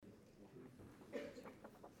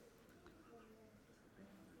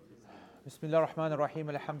بسم الله الرحمن الرحيم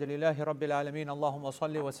الحمد لله رب العالمين اللهم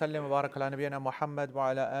صل وسلم وبارك على نبينا محمد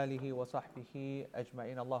وعلى آله وصحبه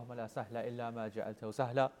أجمعين اللهم لا سهل إلا ما جعلته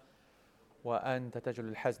سهلا وأنت تجعل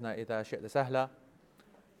الحزن إذا شئت سهلا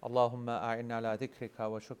اللهم أعنا على ذكرك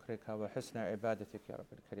وشكرك وحسن عبادتك يا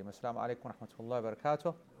رب الكريم. السلام عليكم ورحمة الله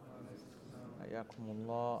وبركاته. حياكم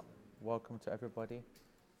الله. Welcome to everybody.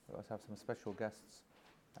 We also have some special guests.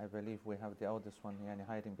 I believe we have the eldest one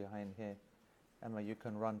hiding behind here. Emma, you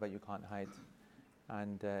can run, but you can't hide.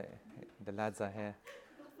 And the lads are here.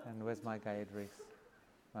 And where's my guy Idris?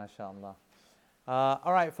 MashaAllah.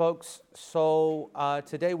 All right, folks. So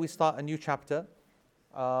today we start a new chapter.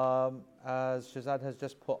 As Shazad has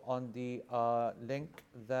just put on the link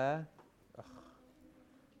there.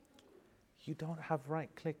 You don't have right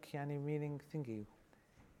click, meaning thingy.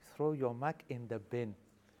 Throw your Mac in the bin.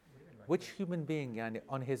 Which human being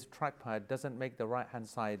on his trackpad doesn't make the right hand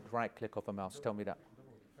side right click of a mouse? Tell me that.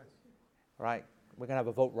 Right, we're going to have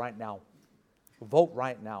a vote right now. Vote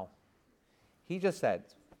right now. He just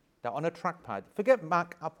said that on a trackpad, forget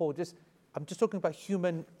Mac, Apple, I'm just talking about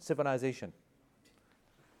human civilization.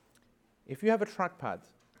 If you have a trackpad,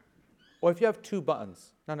 or if you have two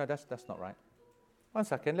buttons, no, that's not right. 1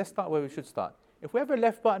 second, let's start where we should start. If we have a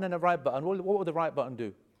left button and a right button, what will the right button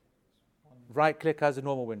do? Right click as in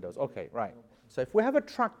normal Windows. Okay, right. So if we have a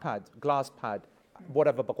trackpad, glass pad,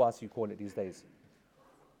 whatever bakwas you call it these days,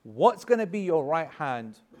 what's going to be your right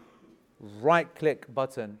hand right click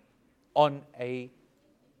button on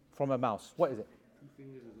from a mouse? What is it?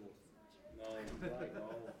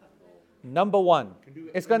 Number one,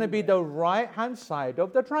 it's going to be the right hand side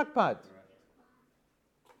of the trackpad.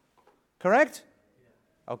 Correct?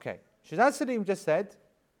 Okay. Shazad Salim just said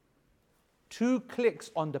 2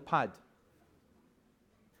 clicks on the pad.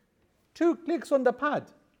 2 clicks on the pad.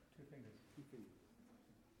 2 fingers. 2 fingers.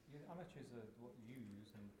 Amateurs are what you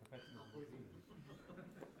use and professionals are what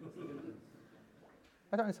you use.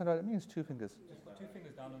 I don't understand what it means, 2 fingers. Just put 2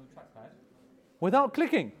 fingers down on the trackpad. Without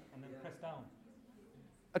clicking? And then press down.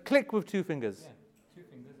 A click with 2 fingers? Yeah, 2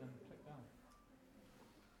 fingers and click down.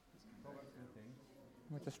 Go back to the thing.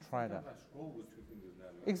 Let me just try that. Scroll with 2 fingers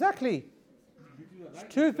now. Exactly.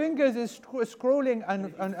 2 fingers is scrolling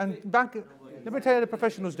and back. Let me tell you, the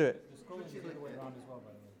professionals do it. The scrolling is the other way around as well,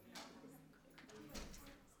 by the way.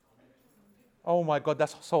 Oh my God,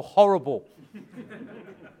 that's so horrible.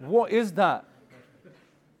 What is that?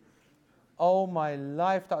 Oh my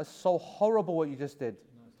life, that is so horrible what you just did.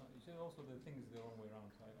 No, it's not. You see, also the thing is the wrong way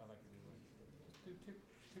around, so I like it the other way. Just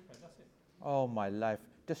two press, that's it. Oh my life.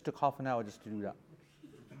 Just took half an hour just to do that.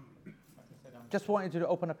 Like I said, Just wanted to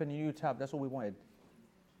open up a new tab, that's all we wanted.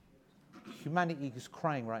 Humanity is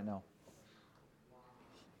crying right now.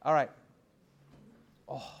 All right.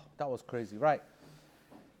 Oh, that was crazy. Right.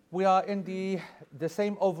 We are in the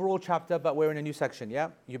same overall chapter, but we're in a new section, yeah?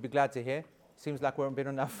 You'll be glad to hear. Seems like we've been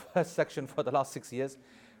in that first section for the last 6 years,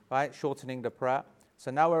 right? Shortening the prayer.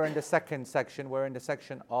 So now we're in the second section. We're in the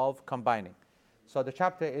section of combining. So the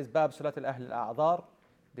chapter is Bab Salat al-Ahl al-A'dhar,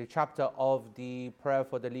 the chapter of the prayer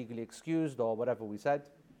for the legally excused, or whatever we said,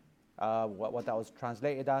 what that was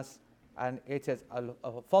translated as. And it is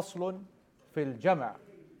Faslun fil Jama',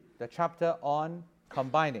 the chapter on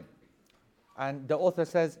combining. And the author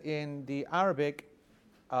says in the Arabic,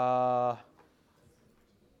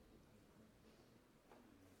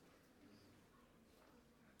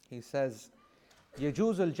 he says,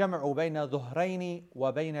 يجوز الجمع بين ظهرين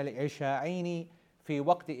وبين العشاءين في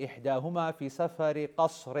وقت إحداهما في سفر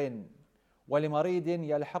قصر ولمريض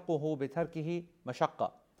يلحقه بتركه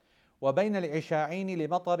مشقة وبين العشاءين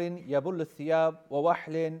لمطر يبل الثياب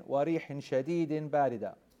ووحل وريح شديد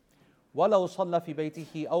باردة ولو صلى في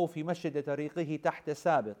بيته أو في مسجد طريقه تحت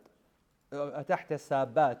سابات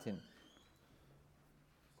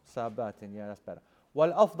يا that's better.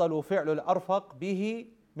 والأفضل فعل الأرفق به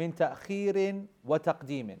من تأخير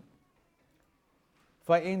وتقديم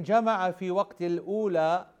فإن جمع في وقت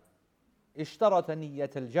الأولى اشترط نية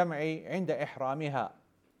الجمع عند إحرامها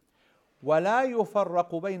ولا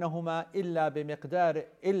يفرق بينهما إلا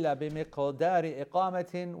بمقدار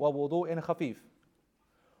إقامة ووضوء خفيف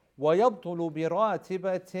ويبطل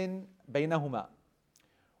براتبة بينهما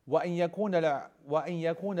وأن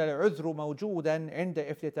يكون العذر موجودا عند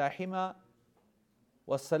افتتاحهما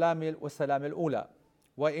والسلام الأولى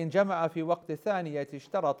وإن جمع في وقت الثانية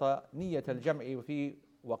اشترط نية الجمع في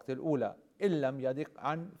وقت الأولى إن لم يضق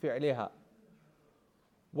عن فعلها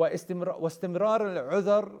واستمرار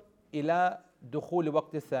العذر إلى دخول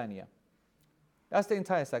وقت الثانية. That's the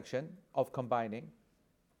entire section of combining.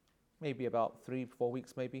 Maybe about 3-4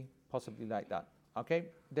 weeks, maybe, possibly like that. Okay?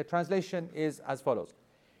 The translation is as follows.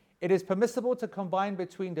 It is permissible to combine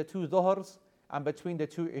between the two dhuhrs and between the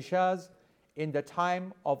two ishas in the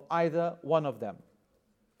time of either one of them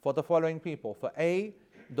for the following people. For A,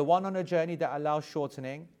 the one on a journey that allows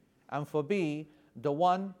shortening, and for B, the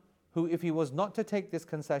one who, if he was not to take this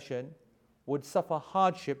concession, would suffer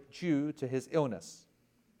hardship due to his illness.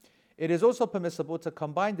 It is also permissible to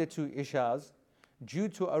combine the two ishas due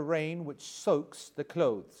to a rain which soaks the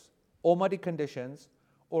clothes, or muddy conditions,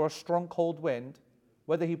 or a strong cold wind,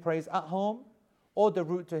 whether he prays at home or the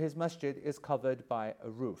route to his masjid is covered by a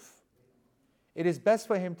roof. It is best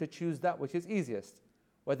for him to choose that which is easiest,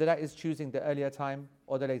 whether that is choosing the earlier time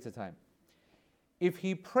or the later time. If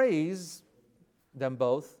he prays them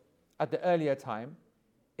both at the earlier time,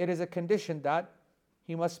 it is a condition that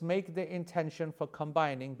he must make the intention for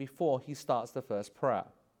combining before he starts the first prayer.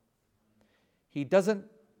 He doesn't,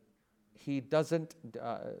 that's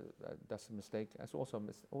a mistake. That's also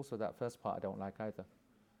that first part I don't like either.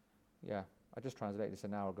 Yeah, I just translated this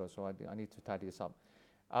an hour ago, so I need to tidy this up.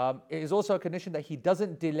 It is also a condition that he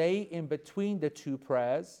doesn't delay in between the two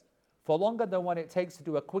prayers for longer than what it takes to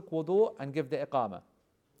do a quick wudu and give the iqamah.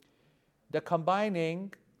 The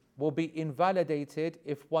combining will be invalidated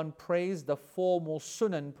if one prays the formal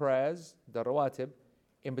sunan prayers, the rawatib,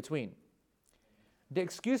 in between. The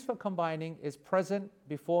excuse for combining is present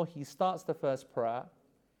before he starts the first prayer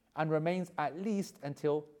and remains at least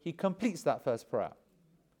until he completes that first prayer.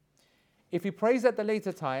 If he prays at the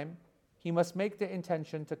later time, he must make the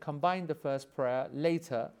intention to combine the first prayer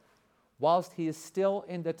later whilst he is still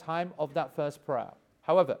in the time of that first prayer.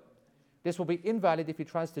 However, this will be invalid if he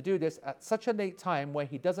tries to do this at such a late time where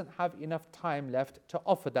he doesn't have enough time left to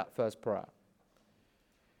offer that first prayer.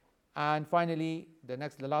 And finally,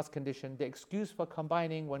 the last condition, the excuse for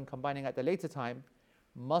combining when combining at the later time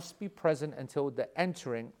must be present until the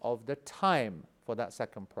entering of the time for that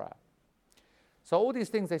second prayer. So all these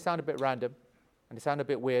things, they sound a bit random and they sound a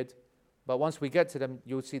bit weird, but once we get to them,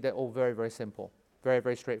 you'll see they're all very, very simple, very,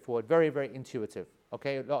 very straightforward, very, very intuitive.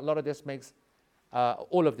 Okay, a lot of this makes,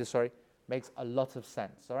 makes a lot of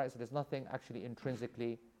sense. All right, so there's nothing actually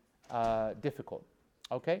intrinsically difficult.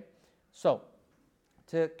 Okay, so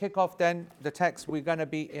to kick off then the text, we're going to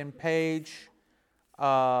be in page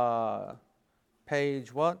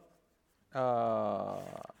what?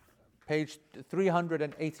 Page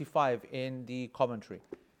 385 in the commentary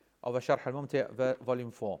of Sharh al-Mumti'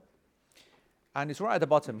 volume 4. And it's right at the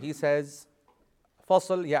bottom. He says,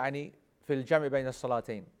 فصل يعني في الجمع بين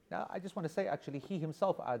الصلاتين. Now, I just want to say, actually, he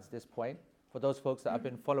himself adds this point for those folks that have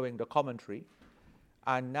been following the commentary.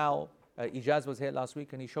 And now, Ijaz was here last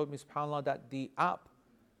week and he showed me, subhanAllah, that the app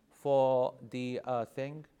for the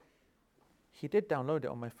thing, he did download it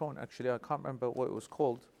on my phone, actually. I can't remember what it was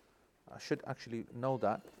called. I should actually know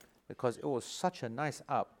that because it was such a nice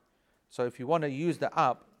app. So if you want to use the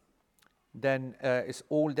app, then it's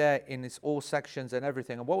all there in its all sections and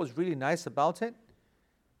everything. And what was really nice about it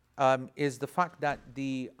is the fact that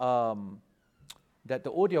the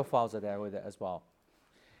audio files are there with it as well.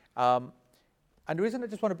 And the reason I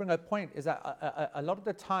just want to bring a point is that a lot of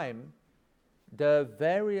the time, the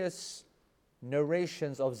various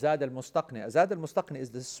narrations of Zad al-Mustaqni. Zad al-Mustaqni is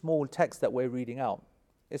the small text that we're reading out.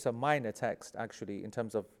 It's a minor text, actually, in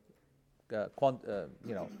terms of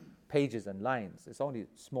pages and lines. It's only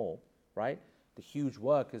small, right? The huge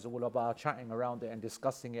work is all about chatting around it and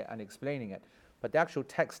discussing it and explaining it. But the actual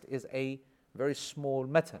text is a very small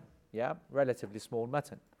matan, yeah, relatively small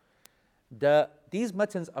matan. These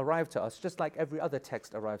matans arrive to us just like every other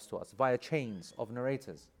text arrives to us via chains of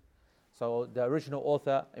narrators. So the original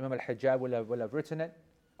author, Imam al-Hajjaj, will have written it,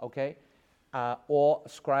 okay, or a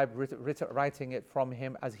scribe writing it from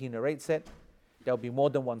him as he narrates it. There'll be more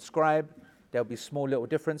than one scribe. There'll be small little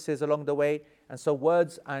differences along the way. And so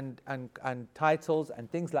words and titles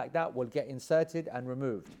and things like that will get inserted and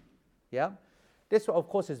removed. Yeah? This, of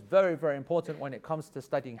course, is very, very important when it comes to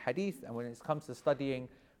studying hadith and when it comes to studying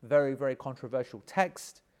very, very controversial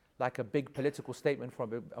text, like a big political statement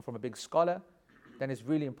from a big scholar. Then it's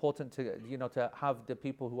really important to have the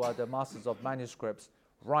people who are the masters of manuscripts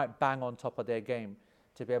right bang on top of their game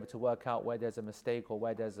to be able to work out where there's a mistake or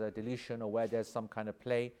where there's a deletion or where there's some kind of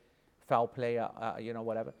foul play,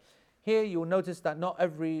 whatever. Here you'll notice that not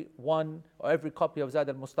every one or every copy of Zad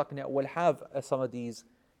al-Mustaqni will have some of these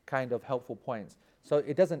kind of helpful points. So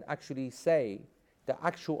it doesn't actually say, the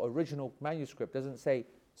actual original manuscript doesn't say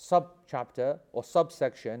sub-chapter or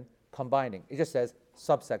subsection combining. It just says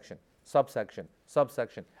subsection, subsection,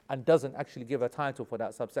 subsection, and doesn't actually give a title for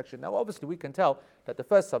that subsection. Now obviously we can tell that the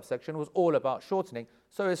first subsection was all about shortening,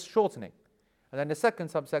 so it's shortening. And then the second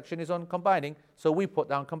subsection is on combining, so we put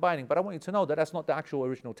down combining. But I want you to know that that's not the actual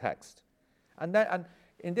original text. And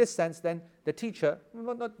in this sense, then the teacher,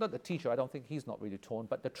 not the teacher, I don't think he's not really torn,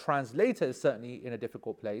 but the translator is certainly in a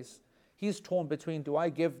difficult place. He's torn between, do I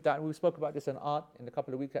give that? We spoke about this in art in a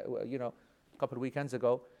couple of weekends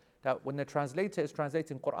ago. That when the translator is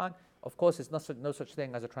translating Quran, of course, it's no such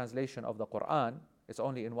thing as a translation of the Quran. It's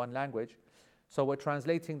only in one language. So we're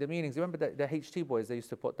translating the meanings. You remember the HT boys? They used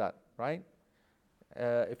to put that, right?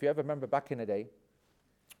 If you ever remember back in the day,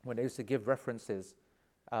 when they used to give references,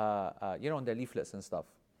 on their leaflets and stuff,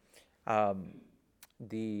 and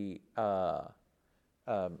they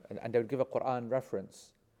would give a Quran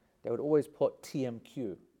reference. They would always put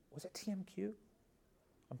TMQ. Was it TMQ?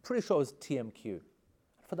 I'm pretty sure it was TMQ.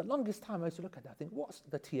 For the longest time, I used to look at that. I think, what's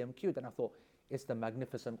the TMQ? Then I thought, it's the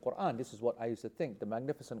Magnificent Quran. This is what I used to think. The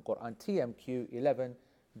Magnificent Quran, TMQ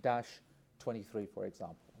 11-23, for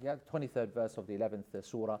example. Yeah, the 23rd verse of the 11th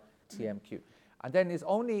surah, TMQ. And then it's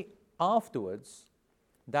only afterwards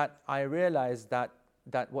that I realized that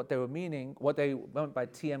what they meant by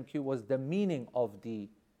TMQ was the meaning of the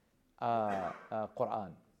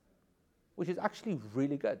Quran, which is actually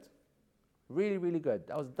really good. Really, really good.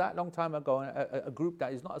 That was that long time ago. A group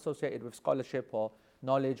that is not associated with scholarship or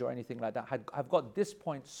knowledge or anything like that have got this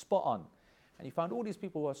point spot on. And you found all these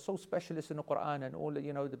people who are so specialists in the Quran and all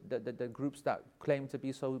the groups that claim to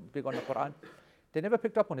be so big on the Quran, they never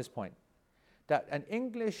picked up on this point. That an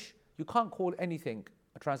English, you can't call anything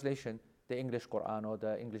a translation, the English Quran or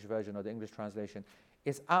the English version or the English translation.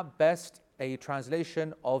 It's at best a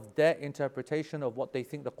translation of their interpretation of what they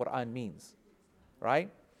think the Quran means,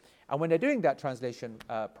 right? And when they're doing that translation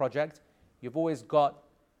project, you've always got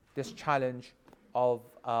this challenge of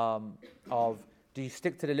do you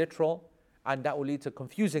stick to the literal and that will lead to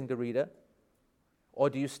confusing the reader, or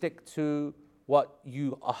do you stick to what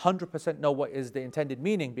you 100% know what is the intended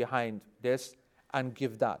meaning behind this and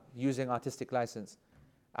give that using artistic license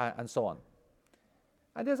and so on.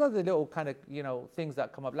 And there's other little kind of things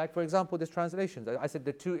that come up, like for example, there's translations. I said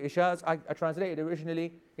the two ishas, I translated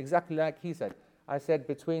originally exactly like he said. I said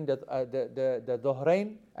between the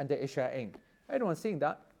dhuhrain and the isha'ain. Anyone seeing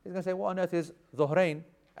that is going to say, what on earth is dhuhrain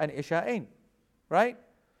and isha'ain, right?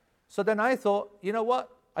 So then I thought, you know what?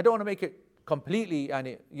 I don't want to make it completely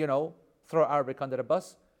and throw Arabic under the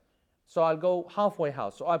bus. So I'll go halfway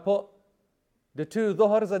house. So I put the two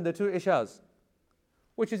dhuhrs and the two ishas,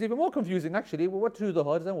 which is even more confusing actually. Well, what two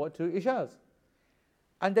dhuhrs and what two ishas?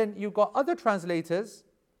 And then you've got other translators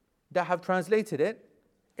that have translated it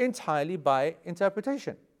entirely by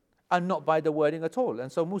interpretation and not by the wording at all. And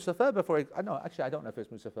so Musa Ferber, I don't know if it's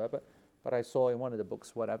Musa Ferber, but I saw in one of the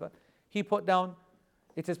books, whatever, he put down,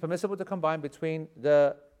 it is permissible to combine between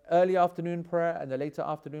the early afternoon prayer and the later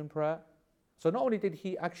afternoon prayer. So not only did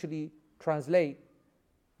he actually translate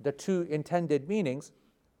the two intended meanings,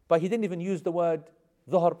 but he didn't even use the word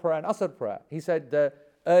Dhuhr prayer and Asr prayer. He said the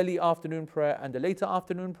early afternoon prayer and the later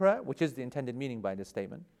afternoon prayer, which is the intended meaning by this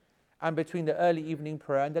statement, and between the early evening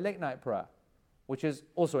prayer and the late night prayer, which is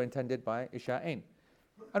also intended by Isha'ain.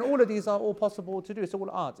 And all of these are all possible to do. It's all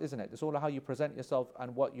art, isn't it? It's all how you present yourself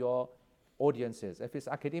and what your audience is. If it's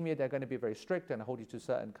academia, they're going to be very strict and hold you to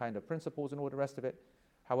certain kind of principles and all the rest of it.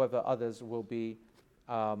 However, others will be,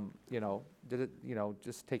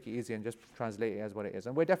 just take it easy and just translate it as what it is.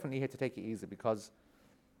 And we're definitely here to take it easy because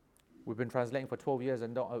we've been translating for 12 years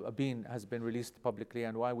and a bean has been released publicly,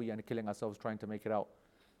 and why are we killing ourselves trying to make it out?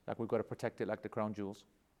 Like we've got to protect it like the crown jewels.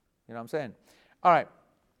 You know what I'm saying? All right.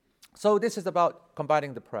 So this is about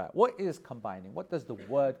combining the prayer. What is combining? What does the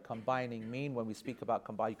word combining mean when we speak about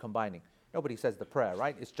combining? Nobody says the prayer,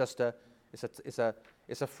 right? It's just it's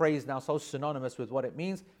a phrase now so synonymous with what it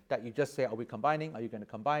means that you just say, are we combining? Are you going to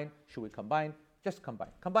combine? Should we combine? Just combine.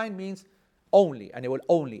 Combine means only, and it will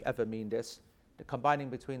only ever mean this, the combining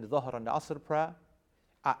between the Dhuhr and the Asr prayer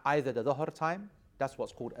at either the Dhuhr time, that's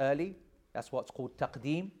what's called early, that's what's called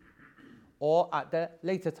taqdeem, or at the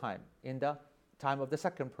later time, in the time of the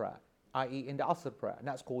second prayer, i.e. in the Asr prayer, and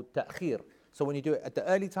that's called ta'khir. So when you do it at the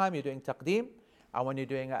early time, you're doing taqdeem, and when you're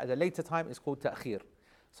doing it at the later time, it's called ta'khir.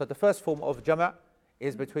 So the first form of jama'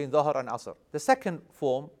 is between Dhuhr and Asr. The second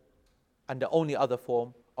form, and the only other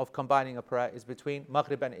form of combining a prayer, is between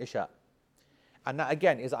Maghrib and Isha. And that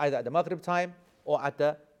again is either at the Maghrib time or at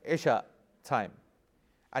the Isha time.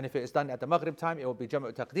 And if it is done at the Maghrib time, it will be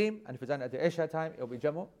Jam'u Taqdeem. And if it's done at the Isha time, it will be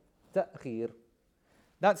Jam'u Ta'khir.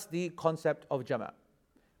 That's the concept of Jama'.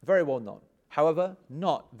 Very well known. However,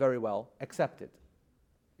 not very well accepted.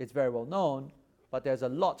 It's very well known, but there's a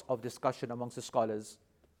lot of discussion amongst the scholars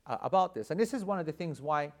about this. And this is one of the things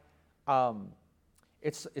why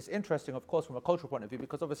it's interesting, of course, from a cultural point of view,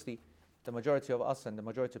 because obviously the majority of us and the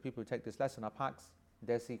majority of people who take this lesson are Paks,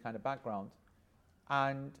 Desi kind of background.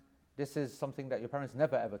 And This is something that your parents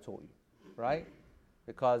never ever taught you, right?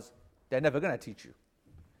 Because they're never going to teach you.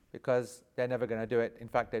 Because they're never going to do it. In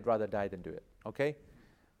fact, they'd rather die than do it. Okay?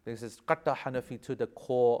 This is qatta Hanafi to the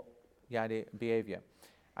core behavior.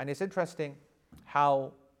 And it's interesting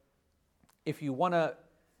how if you want to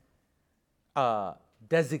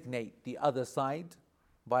designate the other side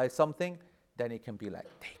by something, then it can be like,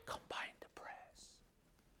 they combine the prayers.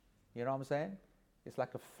 You know what I'm saying? It's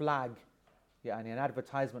like a flag, and an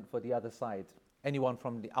advertisement for the other side. Anyone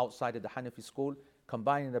from the outside of the Hanafi school,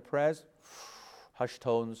 combining the prayers, hush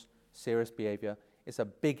tones, serious behavior. It's a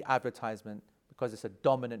big advertisement because it's a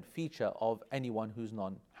dominant feature of anyone who's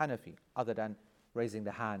non-Hanafi, other than raising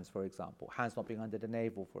the hands, for example, hands not being under the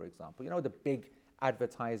navel, for example. You know, the big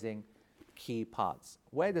advertising key parts.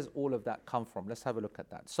 Where does all of that come from? Let's have a look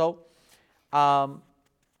at that. So, at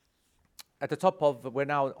the top of, we're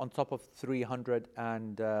now on top of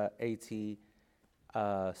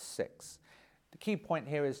 386. The key point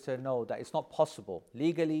here is to know that it's not possible,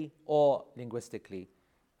 legally or linguistically,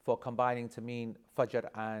 for combining to mean Fajr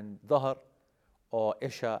and Dhuhr, or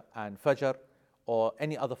Isha and Fajr, or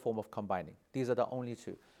any other form of combining. These are the only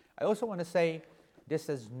two. I also want to say this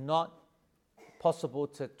is not possible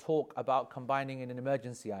to talk about combining in an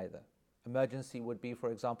emergency either. Emergency would be,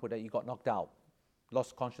 for example, that you got knocked out,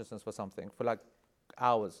 lost consciousness for something for like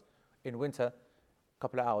hours. In winter, a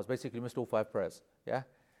couple of hours, basically missed all 5 prayers, yeah?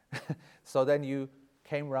 So then you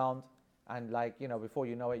came round and before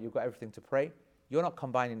you know it, you've got everything to pray. You're not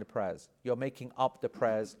combining the prayers. You're making up the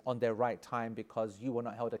prayers on their right time because you were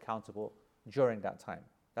not held accountable during that time.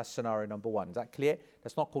 That's scenario number 1. Is that clear?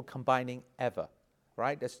 That's not called combining ever,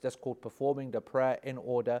 right? That's just called performing the prayer in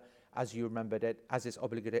order as you remembered it, as it's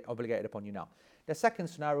obligated upon you now. The second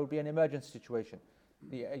scenario would be an emergency situation.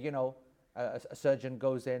 A surgeon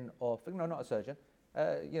goes in, or no, not a surgeon.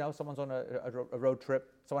 Someone's on a road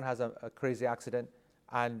trip. Someone has a crazy accident,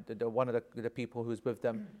 and one of the people who's with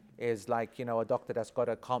them is a doctor that's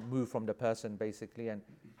can't move from the person basically, and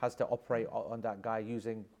has to operate on that guy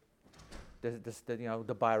using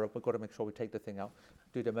the biro. We've got to make sure we take the thing out,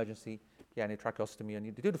 do the emergency, and tracheostomy, and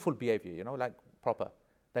you do the full behavior, like proper.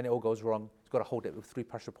 Then it all goes wrong. It's got to hold it with 3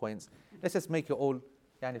 pressure points. Let's just make it all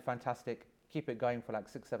fantastic. Keep it going for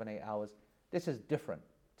 6, 7, 8 hours. This is different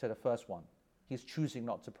to the first one. He's choosing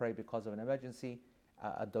not to pray because of an emergency,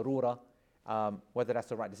 a darura. Whether that's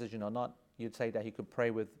the right decision or not, you'd say that he could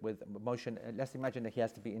pray with emotion. Let's imagine that he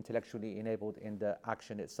has to be intellectually enabled in the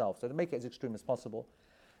action itself. So to make it as extreme as possible,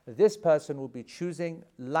 this person will be choosing,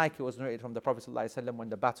 like it was narrated from the Prophet ﷺ when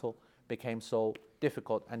the battle became so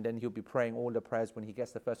difficult, and then he'll be praying all the prayers when he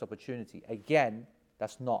gets the first opportunity. Again,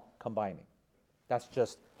 that's not combining. That's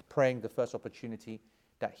just praying the first opportunity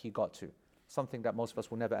that he got to. Something that most of us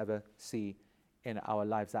will never ever see in our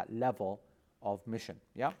lives, that level of mission.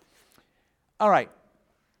 Yeah? All right.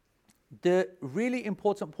 The really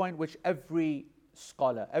important point which every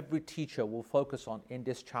scholar, every teacher will focus on in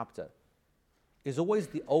this chapter is always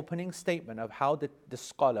the opening statement of how the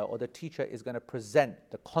scholar or the teacher is going to present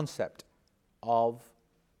the concept of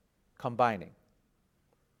combining.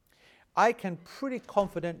 I can pretty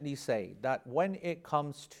confidently say that when it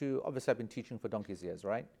comes to, obviously I've been teaching for donkey's years,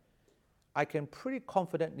 right? I can pretty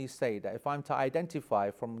confidently say that if I'm to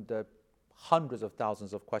identify from the hundreds of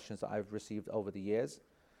thousands of questions that I've received over the years,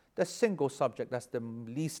 the single subject that's the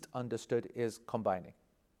least understood is combining,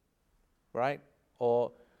 right?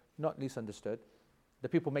 Or not least understood, the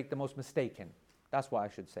people make the most mistake in. That's what I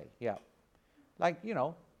should say, yeah.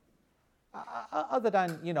 Other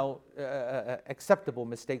than, acceptable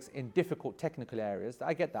mistakes in difficult technical areas,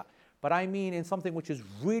 I get that. But I mean in something which is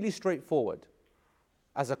really straightforward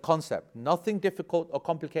as a concept, nothing difficult or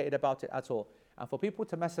complicated about it at all. And for people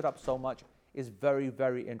to mess it up so much is very,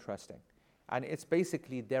 very interesting. And it's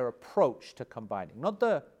basically their approach to combining, not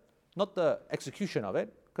the execution of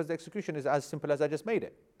it, because the execution is as simple as I just made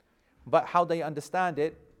it, but how they understand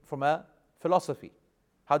it from a philosophy,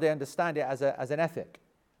 how they understand it as an ethic.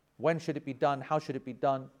 When should it be done? How should it be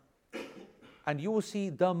done? And you will see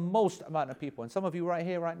the most amount of people, and some of you right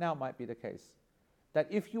here, right now might be the case, that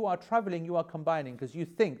if you are traveling, you are combining because you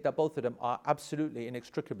think that both of them are absolutely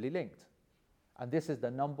inextricably linked. And this is the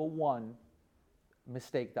number one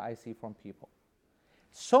mistake that I see from people.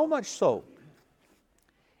 So much so,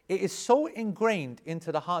 it is so ingrained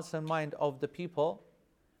into the hearts and mind of the people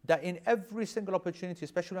that in every single opportunity,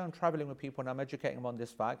 especially when I'm traveling with people and I'm educating them on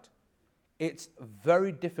this fact, it's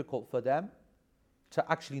very difficult for them to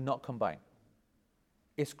actually not combine.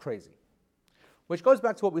 It's crazy. Which goes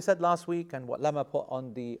back to what we said last week and what Lama put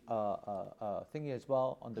on the thingy as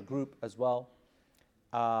well, on the group as well,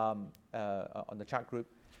 on the chat group.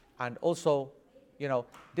 And also,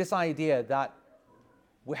 this idea that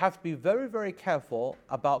we have to be very, very careful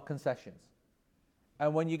about concessions.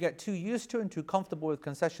 And when you get too used to and too comfortable with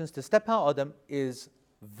concessions, to step out of them is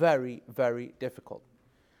very, very difficult.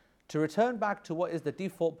 To return back to what is the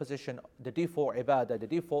default position, the default ibadah, the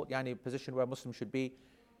default position where Muslims should be,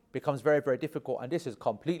 becomes very, very difficult. And this is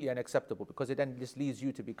completely unacceptable, because it then just leads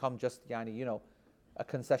you to become just, a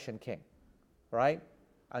concession king, right?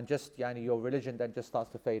 And just, your religion then just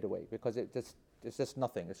starts to fade away, because it's just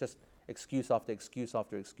nothing. It's just excuse after excuse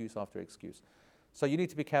after excuse after excuse. So you need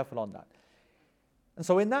to be careful on that. And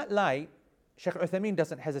so in that light, Shaykh Uthaymeen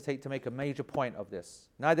doesn't hesitate to make a major point of this.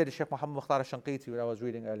 Neither did Shaykh Muhammad Mukhtar al-Shanqiti, what I was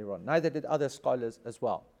reading earlier on. Neither did other scholars as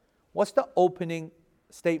well. What's the opening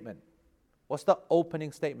statement? What's the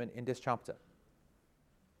opening statement in this chapter?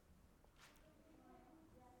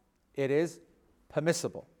 It is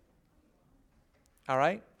permissible. All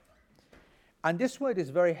right? And this word is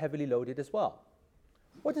very heavily loaded as well.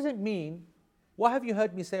 What does it mean? What have you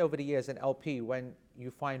heard me say over the years in LP when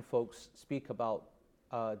you find folks speak about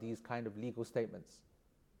these kind of legal statements?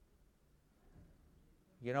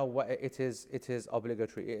 What it is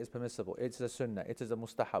obligatory, it is permissible, it is a sunnah, it is a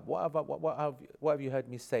mustahab. What have you heard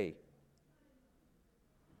me say?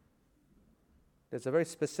 There's a very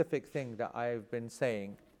specific thing that I've been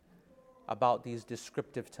saying about these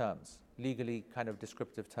descriptive terms, legally kind of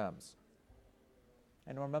descriptive terms.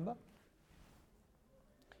 Anyone remember?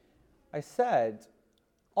 I said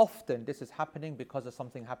often this is happening because of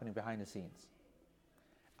something happening behind the scenes.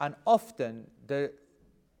 And often the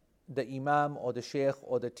imam or the sheikh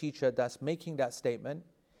or the teacher that's making that statement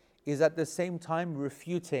is at the same time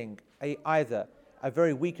refuting either a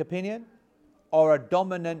very weak opinion or a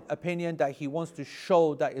dominant opinion that he wants to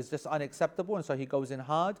show that is just unacceptable, and so he goes in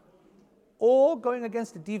hard, or going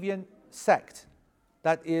against a deviant sect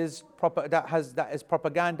that is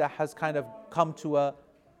propaganda has kind of come to a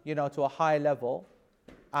high level,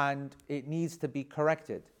 and it needs to be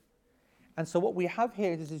corrected. And so what we have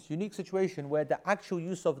here is this unique situation where the actual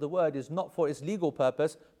use of the word is not for its legal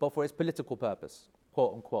purpose, but for its political purpose,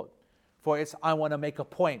 quote unquote, for its "I want to make a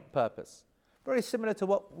point" purpose. Very similar to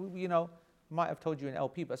what might have told you in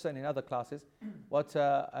LP, but certainly in other classes, what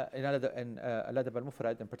in Al-Adab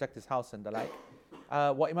al-Mufrad and Protect His House and the like,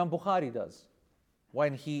 what Imam Bukhari does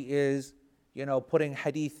when he is, putting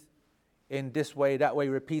hadith in this way, that way,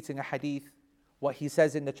 repeating a hadith, what he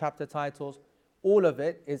says in the chapter titles, all of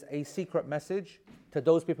it is a secret message to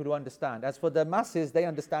those people who understand. As for the masses, they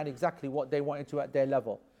understand exactly what they wanted to at their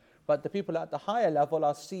level. But the people at the higher level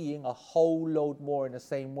are seeing a whole load more in the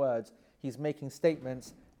same words. He's making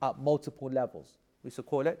statements at multiple levels. We used to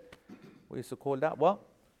call that what?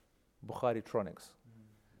 Bukhari-tronics.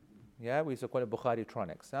 Yeah, we used to call it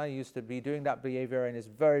Bukhari-tronics. He used to be doing that behavior, and it's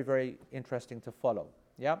very, very interesting to follow.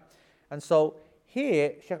 Yeah? And so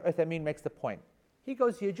here, Shaykh Uthaymeen makes the point. He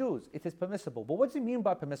goes, Yajuz, it is permissible. But what does he mean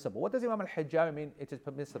by permissible? What does Imam al-Hajjawi mean it is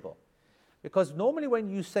permissible? Because normally when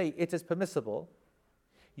you say it is permissible,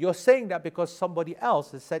 you're saying that because somebody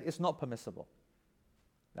else has said it's not permissible.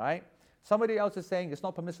 Right? Somebody else is saying it's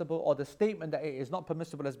not permissible, or the statement that it is not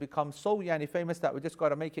permissible has become so famous that we just got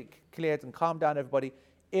to make it clear and calm down everybody.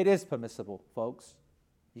 It is permissible, folks.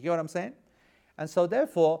 You get what I'm saying? And so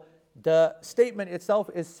therefore, the statement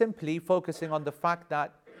itself is simply focusing on the fact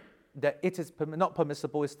that it is not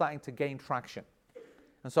permissible is starting to gain traction.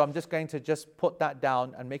 And so I'm just going to put that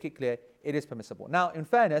down and make it clear it is permissible. Now, in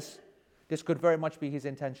fairness, this could very much be his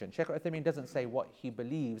intention. Shaykh Uthaymeen doesn't say what he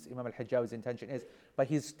believes Imam al-Hajjawi's intention is, but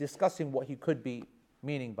he's discussing what he could be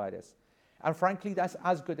meaning by this. And frankly, that's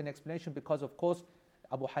as good an explanation because, of course,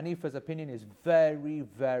 Abu Hanifa's opinion is very,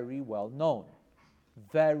 very well known,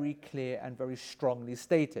 very clear and very strongly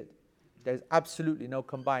stated. There's absolutely no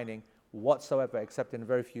combining whatsoever, except in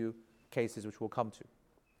very few cases, which we'll come to.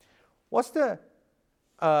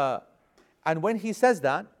 And when he says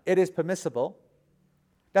that it is permissible,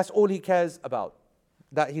 that's all he cares about.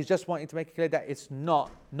 That he's just wanting to make it clear that it's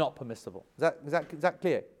not permissible. Is that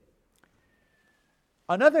clear?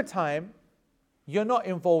 Another time, you're not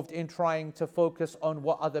involved in trying to focus on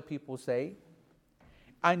what other people say,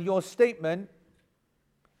 and your statement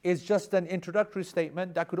is just an introductory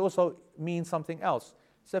statement that could also mean something else.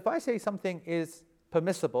 So if I say something is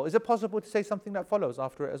permissible, is it possible to say something that follows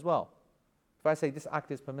after it as well? If I say this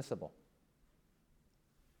act is permissible.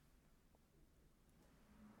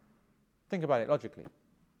 Think about it logically.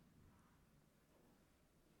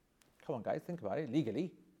 Come on guys, think about it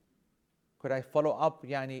legally. Could I follow up,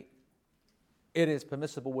 it is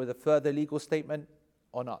permissible with a further legal statement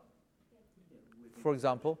or not? For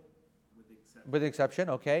example? With exception,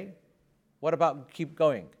 okay. What about keep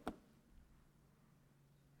going?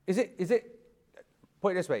 Is it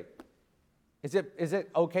Put it this way. Is it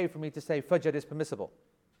okay for me to say Fajr is permissible?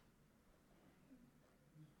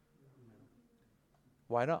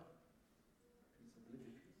 Why not?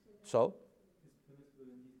 So?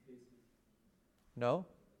 No.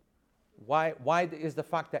 Why is the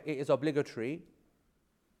fact that it is obligatory?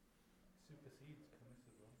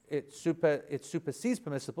 It supersedes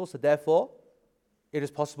permissible, so therefore it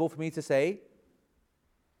is possible for me to say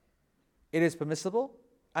it is permissible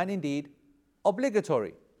and indeed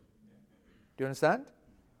obligatory. Do you understand?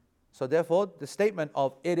 So therefore the statement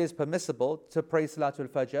of it is permissible to pray Salatul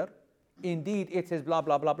Fajr, indeed it is blah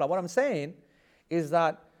blah blah blah. What I'm saying is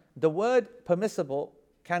that the word permissible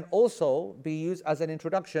can also be used as an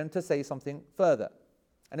introduction to say something further.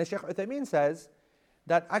 And as Shaykh Uthaymeen says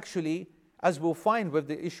that actually, as we'll find with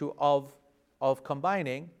the issue of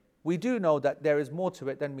combining, we do know that there is more to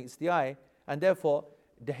it than meets the eye, and therefore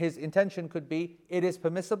his intention could be it is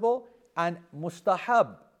permissible and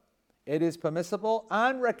mustahab. It is permissible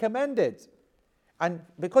and recommended. And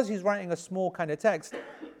because he's writing a small kind of text,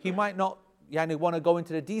 he might not want to go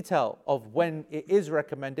into the detail of when it is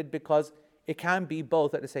recommended, because it can be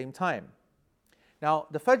both at the same time. Now,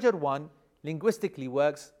 the Fajr one linguistically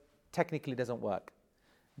works, technically doesn't work.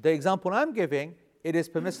 The example I'm giving, it is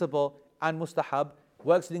permissible and mustahab,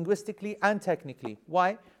 works linguistically and technically.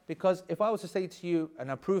 Why? Because if I was to say to you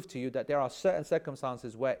and I prove to you that there are certain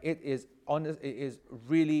circumstances where it is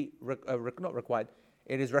really not required,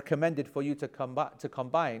 it is recommended for you to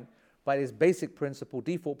combine, but its basic principle,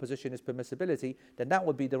 default position is permissibility, then that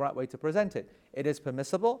would be the right way to present it. It is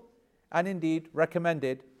permissible and indeed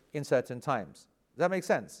recommended in certain times. Does that make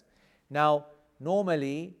sense? Now,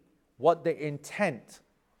 normally, what the intent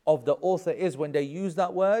of the author is when they use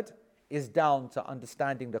that word is down to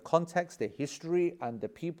understanding the context, the history, and the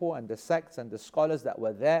people and the sects and the scholars that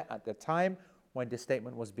were there at the time when the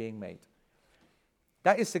statement was being made.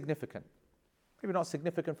 That is significant. Maybe not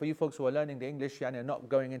significant for you folks who are learning the English and are not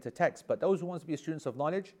going into text, but those who want to be students of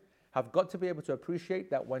knowledge have got to be able to appreciate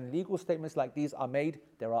that when legal statements like these are made,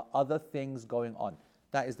 there are other things going on.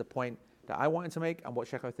 That is the point that I wanted to make, and what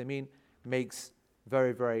Shaykh Uthaymeen makes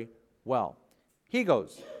very, very well. He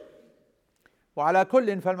goes, وَعَلَى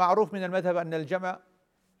كُلٍّ فَالْمَعْرُوفِ مِنَ الْمَذْهَبِ أَنَّ الْجَمْعَ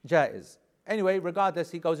جَائِزٌ. Anyway, regardless,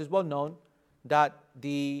 he goes, it's well known that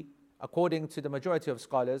according to the majority of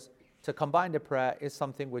scholars, to combine the prayer is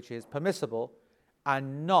something which is permissible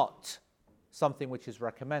and not something which is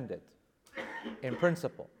recommended in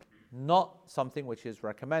principle. Not something which is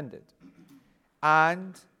recommended.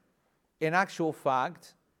 And in actual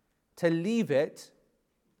fact, to leave it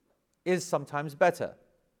is sometimes better.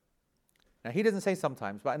 Now, he doesn't say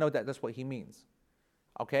sometimes, but I know that that's what he means.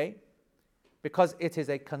 Okay? Because it is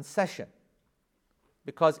a concession.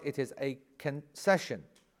 Because it is a concession.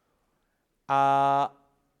 But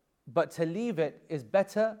to leave it is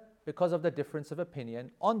better because of the difference of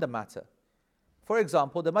opinion on the matter. For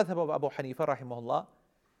example, the madhab of Abu Hanifa rahimahullah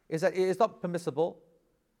is that it is not permissible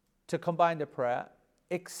to combine the prayer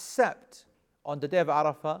except on the day of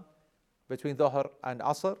Arafah between Dhuhr and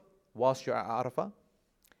Asr whilst you're at Arafah,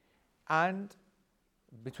 and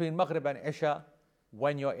between Maghrib and Isha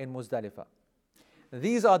when you're in Muzdalifah.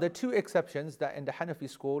 These are the two exceptions that in the Hanafi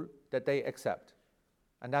school that they accept.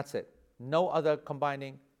 And that's it. No other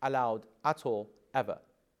combining allowed at all, ever.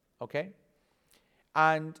 Okay?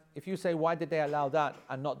 And if you say, why did they allow that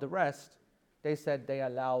and not the rest? They said they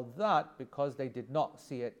allowed that because they did not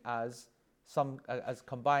see it as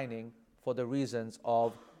combining for the reasons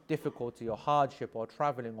of difficulty or hardship or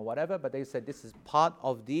traveling or whatever, but they said this is part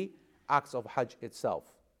of the acts of Hajj itself.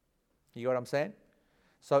 You know what I'm saying?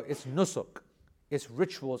 So it's nusuk, it's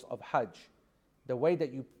rituals of Hajj. The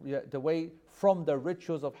way from the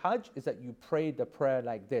rituals of Hajj is that you pray the prayer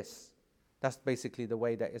like this. That's basically the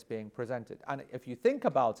way that it's being presented. And if you think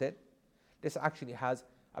about it, this actually has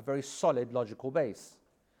a very solid logical base.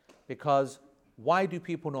 Because why do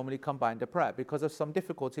people normally combine the prayer? Because of some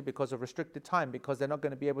difficulty, because of restricted time, because they're not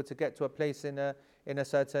going to be able to get to a place in a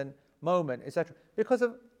certain moment, etc. Because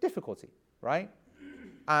of difficulty, right?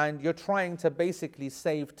 And you're trying to basically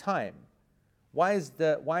save time. Why is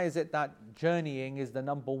it that journeying is the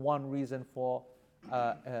number one reason for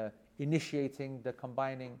initiating the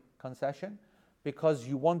combining concession? Because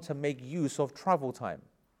you want to make use of travel time.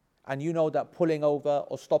 And you know that pulling over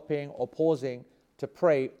or stopping or pausing to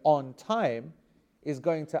pray on time is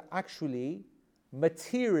going to actually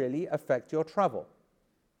materially affect your travel.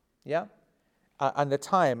 Yeah? And the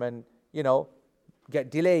time, and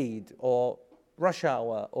get delayed or rush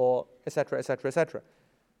hour or etc., etc., etc.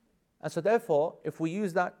 And so therefore, if we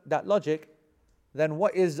use that logic, then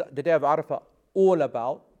what is the day of Arafah all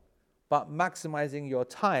about but maximizing your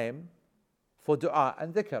time for dua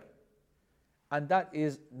and dhikr. And that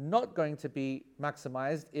is not going to be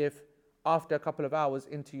maximized if after a couple of hours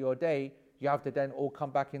into your day, you have to then all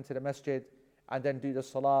come back into the masjid and then do the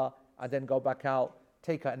salah and then go back out,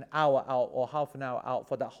 take an hour out or half an hour out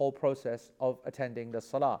for that whole process of attending the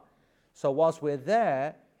salah. So whilst we're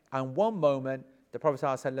there, and one moment, the Prophet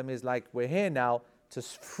ﷺ is like, we're here now to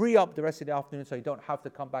free up the rest of the afternoon so you don't have to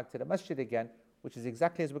come back to the masjid again, which is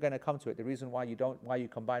exactly as we're going to come to it. The reason why you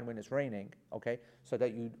combine when it's raining, okay, so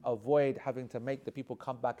that you avoid having to make the people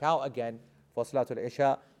come back out again for Salatul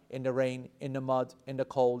Isha in the rain, in the mud, in the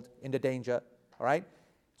cold, in the danger, all right?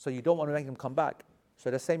 So you don't want to make them come back.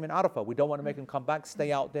 So the same in Arafah. We don't want to make them come back,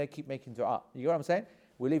 stay out there, keep making dua. You know what I'm saying?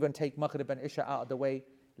 We'll even take Maghrib and Isha out of the way,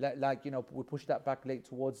 we push that back late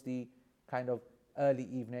towards the kind of early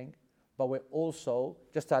evening, but we're also,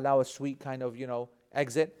 just to allow a sweet kind of,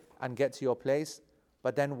 exit and get to your place.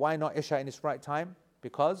 But then why not Isha in its right time?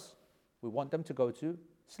 Because we want them to go to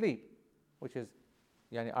sleep, which is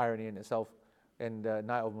irony in itself. In the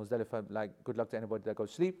night of Muzdalifah, like good luck to anybody that goes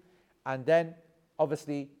to sleep. And then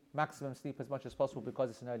obviously maximum sleep as much as possible because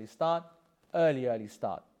it's an early start. Early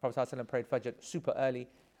start. Prophet ﷺ prayed Fajr super early,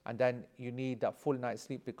 and then you need that full night's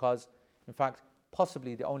sleep because, in fact,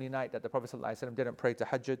 possibly the only night that the Prophet ﷺ didn't pray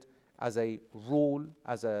tahajjud as a rule,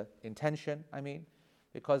 as an intention,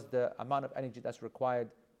 because the amount of energy that's required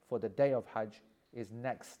for the day of Hajj is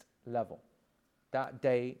next level. That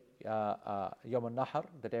day, Yawm al-Nahr,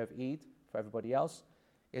 the day of Eid, for everybody else,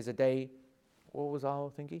 is a day, what was our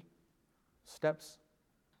thingy? Steps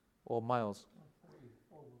or miles? 40 to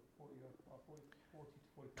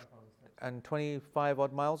 45 hours. And 25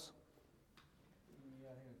 odd miles? Yeah,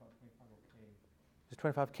 I think it's about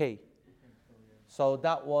 25 k. It's 25k. So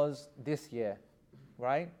that was this year,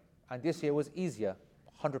 right? And this year was easier,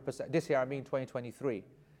 100%. This year, I mean 2023.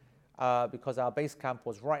 Because our base camp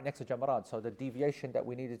was right next to Jamarat, so the deviation that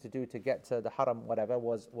we needed to do to get to the Haram, whatever,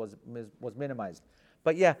 was minimized.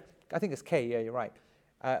 But yeah, I think it's K, yeah, you're right.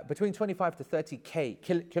 Between 25 to 30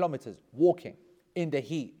 kilometers walking in the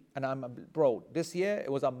heat. And bro, this year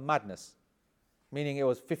it was a madness, meaning it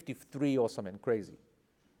was 53 or something crazy,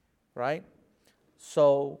 right?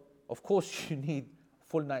 So, of course, you need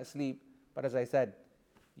full night's sleep, but as I said,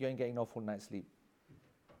 you ain't getting no full night's sleep.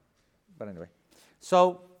 But anyway,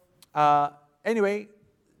 so anyway,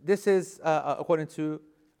 this is according to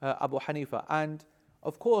Abu Hanifa. And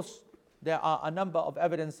of course, there are a number of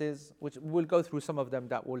evidences, which we'll go through some of them,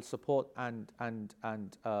 that will support and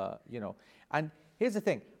And here's the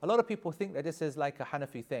thing. A lot of people think that this is like a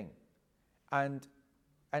Hanafi thing. And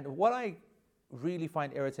what I really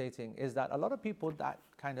find irritating is that a lot of people that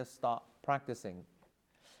kind of start practicing,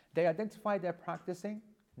 they identify their practicingness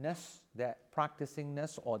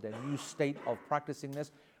or their new state of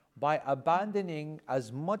practicingness by abandoning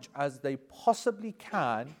as much as they possibly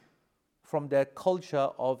can from their culture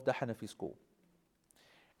of the Hanafi school.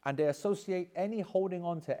 And they associate any holding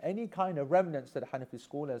on to any kind of remnants to the Hanafi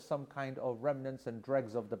school as some kind of remnants and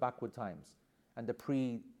dregs of the backward times and the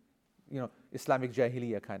Islamic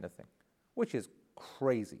Jahiliyyah kind of thing, which is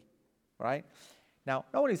crazy, right? Now,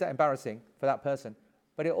 not only is that embarrassing for that person,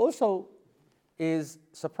 but it also is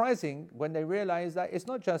surprising when they realize that it's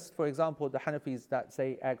not just, for example, the Hanafis that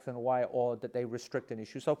say X and Y or that they restrict an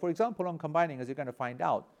issue. So, for example, on combining, as you're going to find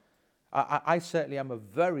out, I certainly am a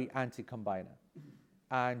very anti-combiner.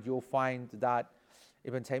 And you'll find that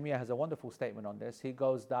Ibn Taymiyyah has a wonderful statement on this. He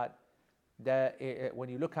goes that when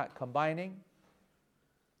you look at combining,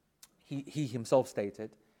 he himself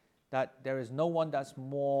stated that there is no one that's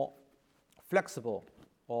more flexible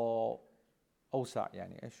or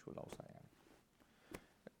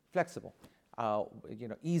flexible,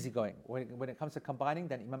 easygoing when it comes to combining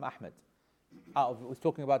than Imam Ahmad. We're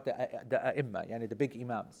talking about the Imam, the big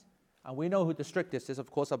Imams. And we know who the strictest is, of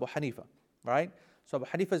course, Abu Hanifa, right? So Abu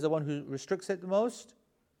Hanifa is the one who restricts it the most,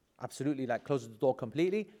 absolutely, like closes the door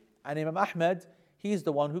completely. And Imam Ahmad, he's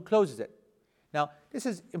the one who closes it. Now, this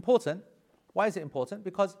is important. Why is it important?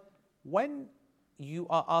 Because when you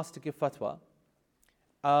are asked to give fatwa,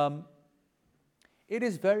 it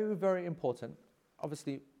is very, very important.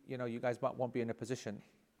 Obviously, you guys won't be in a position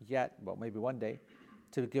yet, well, maybe one day,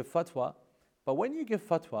 to give fatwa. But when you give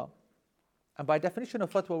fatwa, and by definition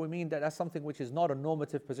of fatwa, we mean that that's something which is not a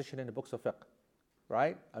normative position in the books of fiqh,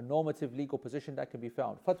 right? A normative legal position that can be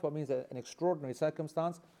found. Fatwa means an extraordinary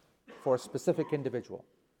circumstance for a specific individual.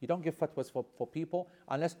 You don't give fatwas for people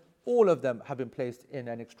unless all of them have been placed in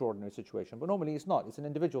an extraordinary situation. But normally it's not. It's an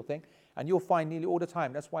individual thing. And you'll find nearly all the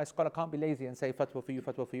time. That's why a scholar can't be lazy and say fatwa for you,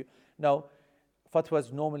 fatwa for you. No,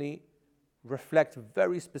 fatwas normally reflect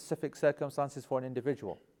very specific circumstances for an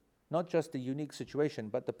individual. not just the unique situation,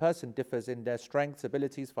 but the person differs in their strengths,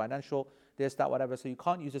 abilities, financial, this, that, whatever. So you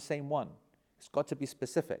can't use the same one. It's got to be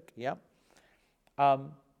specific, yeah?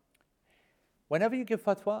 Whenever you give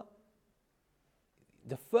fatwa,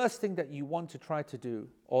 the first thing that you want to try to do,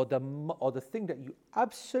 or the thing that you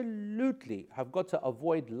absolutely have got to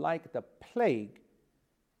avoid like the plague,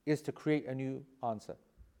 is to create a new answer.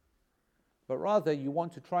 But rather, you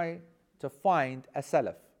want to try to find a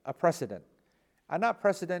salaf, a precedent. And that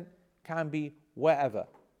precedent can be wherever.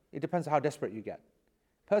 It depends on how desperate you get.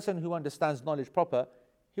 Person who understands knowledge proper,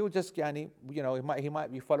 he will just, he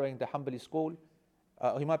might be following the Hanbali school,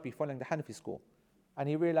 he might be following the Hanafi school. And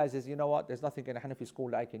he realizes, you know what, there's nothing in the Hanafi school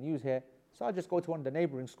that I can use here, so I'll just go to one of the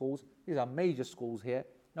neighboring schools. These are major schools here,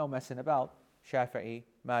 no messing about, Shafi'i,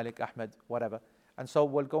 Malik, Ahmed, whatever. And so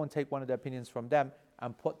we'll go and take one of the opinions from them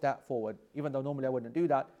and put that forward, even though normally I wouldn't do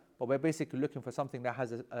that, but we're basically looking for something that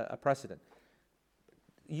has a precedent.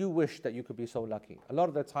 You wish that you could be so lucky. A lot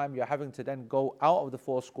of the time you're having to then go out of the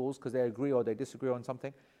four schools because they agree or they disagree on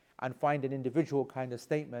something and find an individual kind of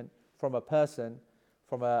statement from a person,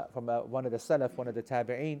 from one of the Salaf, one of the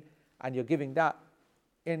Tabi'een, and you're giving that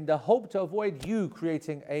in the hope to avoid you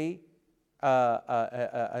creating a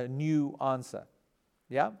new answer.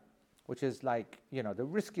 Yeah? Which is like, the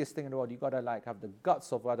riskiest thing in the world. You got to have the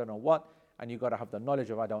guts of I don't know what, and you got to have the knowledge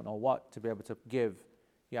of I don't know what to be able to give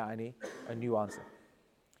a new answer.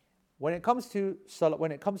 When it comes to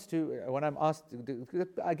when I'm asked,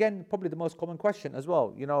 again, probably the most common question as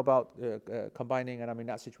well, about combining, and I'm in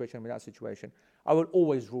that situation, I will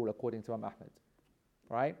always rule according to Imam Ahmed,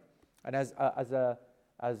 right? And as Ibn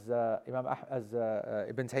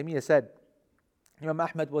Taymiyyah said, Imam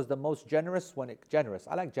Ahmed was the most generous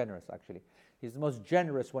I like generous actually. He's the most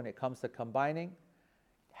generous when it comes to combining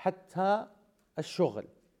حتى الشغل.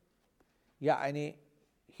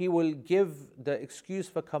 He will give the excuse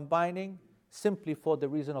for combining simply for the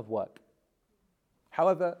reason of work.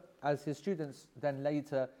 However, as his students then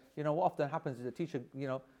later, what often happens is the teacher,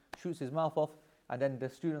 shoots his mouth off, and then the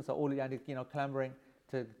students are all, clamoring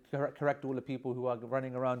to correct all the people who are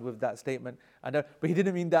running around with that statement. And but he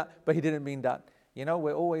didn't mean that. We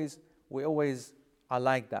always are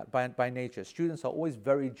like that by nature. Students are always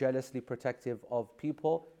very jealously protective of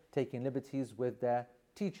people taking liberties with their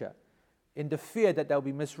teacher, in the fear that they'll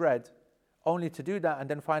be misread, only to do that and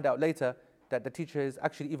then find out later that the teacher is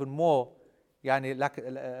actually even more,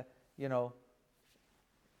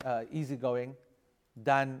 easygoing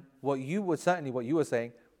than what you were saying,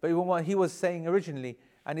 but even what he was saying originally.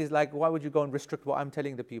 And he's like, why would you go and restrict what I'm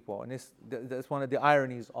telling the people? And that's one of the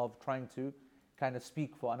ironies of trying to kind of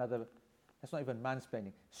speak for another. That's not even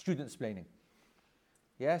mansplaining, student-splaining.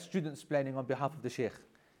 Yeah, student-splaining on behalf of the sheikh.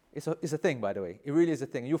 It's a thing, by the way. It really is a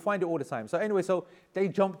thing. You'll find it all the time. So anyway, so they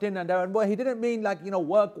jumped in and he didn't mean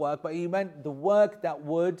work, but he meant the work that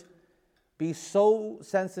would be so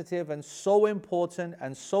sensitive and so important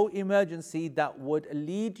and so emergency that would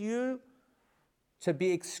lead you to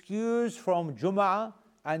be excused from Jum'ah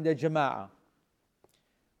and the Jama'ah.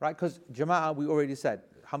 Right? Because Jama'ah, we already said,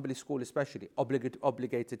 Hanbali school especially,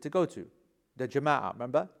 obligated to go to. The Jama'ah,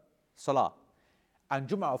 remember? Salah. And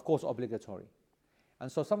Jum'ah, of course, obligatory.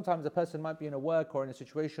 And so sometimes a person might be in a work or in a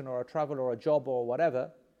situation or a travel or a job or whatever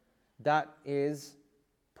that is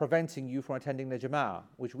preventing you from attending the Jama'ah,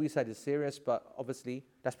 which we said is serious, but obviously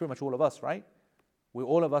that's pretty much all of us, right?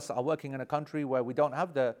 All of us are working in a country where we don't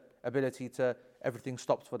have the ability to, everything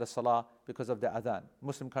stops for the Salah because of the Adhan.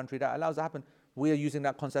 Muslim country that allows that to happen. We are using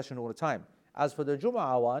that concession all the time. As for the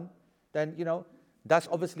Jum'ah one, then, that's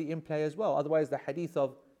obviously in play as well. Otherwise, the hadith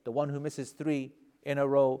of the one who misses 3 in a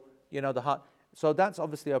row, the heart. So that's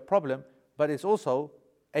obviously a problem, but it's also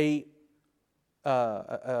a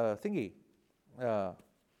thingy. A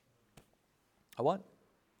what?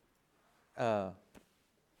 Not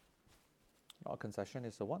a concession,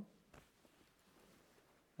 it's a what?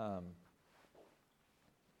 Not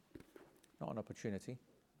an opportunity.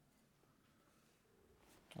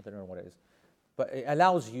 I don't know what it is. But it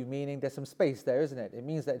allows you, meaning there's some space there, isn't it? It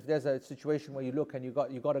means that if there's a situation where you look and you got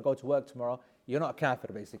to go to work tomorrow, you're not a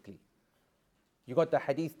kafir, basically. You got the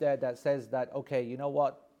hadith there that says that, okay, you know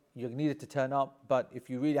what, you needed to turn up, but if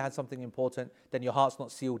you really had something important, then your heart's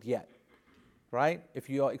not sealed yet, right? If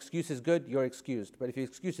your excuse is good, you're excused. But if your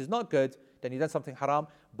excuse is not good, then you've done something haram,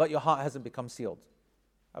 but your heart hasn't become sealed.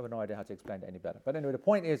 I have no idea how to explain it any better. But anyway, the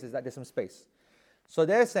point is that there's some space. So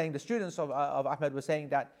they're saying, the students of Ahmed were saying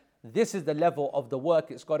that this is the level of the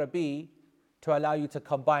work it's got to be to allow you to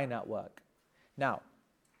combine that work. Now,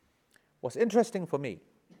 what's interesting for me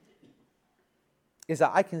is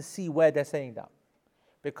that I can see where they're saying that.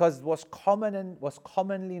 Because what's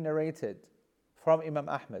commonly narrated from Imam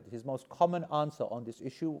Ahmad, his most common answer on this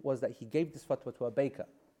issue was that he gave this fatwa to a baker.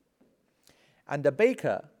 And the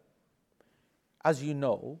baker, as you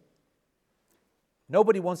know,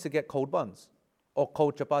 nobody wants to get cold buns or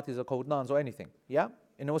cold chapatis or cold naans or anything, yeah,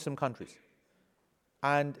 in Muslim countries.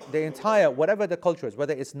 And the entire, whatever the culture is,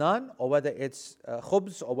 whether it's naan or whether it's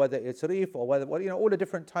khubz or whether it's reef or whether, all the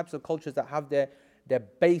different types of cultures that have their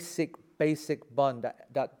basic bun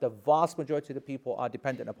that the vast majority of the people are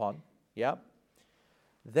dependent upon, yeah,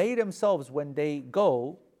 they themselves, when they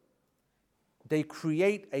go, they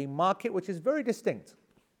create a market which is very distinct.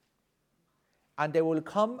 And they will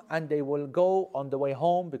come and they will go on the way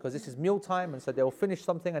home because this is mealtime, and so they'll finish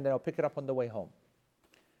something and they'll pick it up on the way home.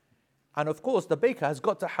 And of course, the baker has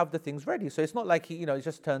got to have the things ready. So it's not like he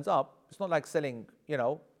just turns up. It's not like selling,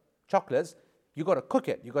 chocolates. You got to cook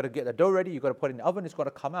it. You got to get the dough ready. You got to put it in the oven. It's got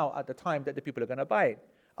to come out at the time that the people are going to buy it.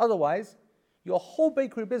 Otherwise, your whole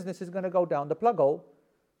bakery business is going to go down the plug hole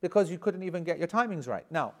because you couldn't even get your timings right.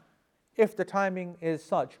 Now, if the timing is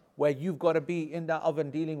such where you've got to be in that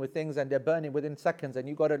oven dealing with things and they're burning within seconds and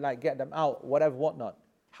you've got to get them out, whatnot,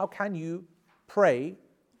 how can you pray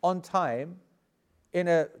on time in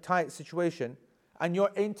a tight situation and your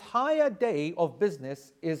entire day of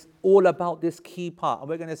business is all about this key part? And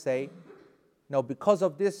we're going to say, no, because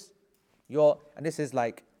of this, and this is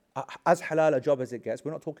like as halal a job as it gets.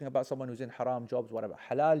 We're not talking about someone who's in haram jobs, whatever.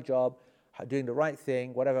 Halal job, doing the right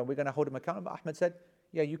thing, whatever. And we're going to hold him accountable. Ahmed said,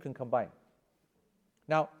 yeah, you can combine.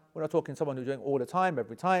 Now, we're not talking someone who's doing all the time,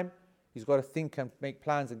 every time. He's got to think and make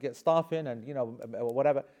plans and get staff in and,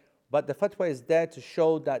 whatever. But the fatwa is there to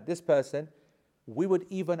show that this person, we would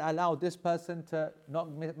even allow this person to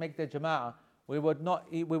not make the jama'ah. We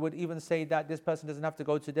would even say that this person doesn't have to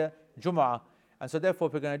go to the Jum'ah. And so therefore,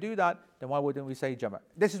 if we're going to do that, then why wouldn't we say Jama'ah?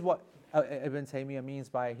 This is what Ibn Taymiyyah means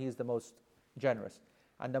by he's the most generous.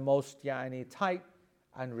 And the most tight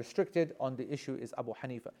and restricted on the issue is Abu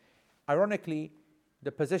Hanifa. Ironically,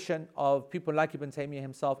 the position of people like Ibn Taymiyyah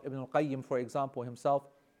himself, Ibn al-Qayyim, for example, himself,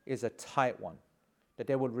 is a tight one. That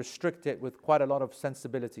they will restrict it with quite a lot of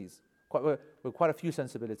sensibilities, with quite a few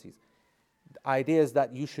sensibilities. The idea is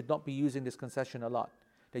that you should not be using this concession a lot.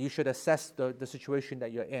 That you should assess the situation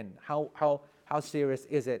that you're in. How serious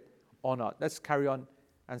is it or not? Let's carry on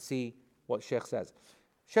and see what Shaykh says.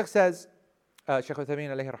 Shaykh says, Shaykh Uthaymeen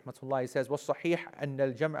alayhi rahmatullah, he says, وَالصَّحِيحَ أَنَّ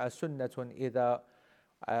الْجَمْعَ سُنَّةٌ إِذَا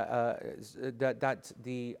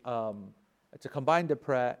to combine the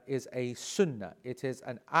prayer is a sunnah. It is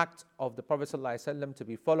an act of the Prophet ﷺ to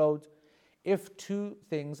be followed if two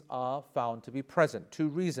things are found to be present, two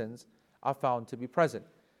reasons are found to be present.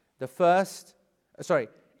 The first, that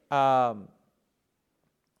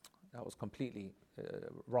was completely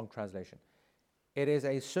wrong translation. It is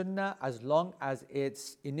a sunnah as long as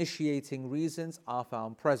its initiating reasons are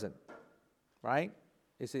found present, right?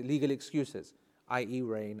 It's legal excuses, i.e.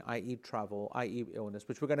 rain, i.e. travel, i.e. illness,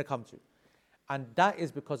 which we're going to come to. And that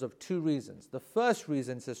is because of two reasons. The first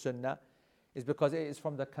reason it's a sunnah is because it is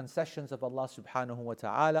from the concessions of Allah subhanahu wa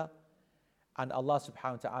ta'ala. And Allah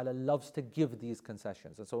subhanahu wa ta'ala loves to give these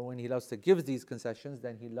concessions. And so when He loves to give these concessions,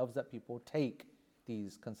 then He loves that people take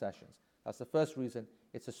these concessions. That's the first reason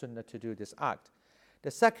it's a sunnah to do this act.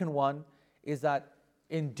 The second one is that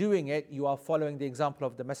in doing it, you are following the example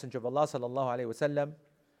of the Messenger of Allah sallallahu alaihi wasallam,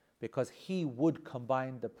 because he would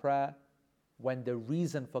combine the prayer when the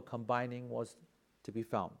reason for combining was to be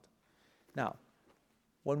found. Now,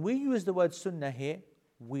 when we use the word sunnah here,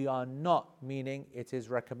 we are not meaning it is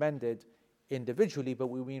recommended individually, but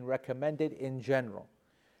we mean recommended in general.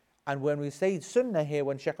 And when we say sunnah here,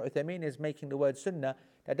 when Shaykh Uthaymeen is making the word sunnah,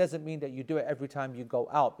 that doesn't mean that you do it every time you go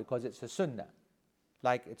out because it's a sunnah.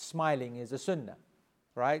 Like it's smiling is a sunnah,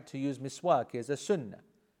 right? To use miswak is a sunnah,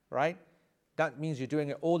 right? That means you're doing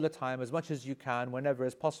it all the time, as much as you can, whenever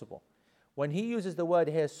is possible. When he uses the word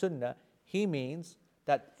here sunnah, he means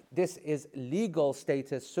that this is legal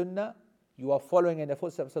status sunnah. You are following in the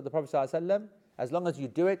footsteps of the Prophet ﷺ, as long as you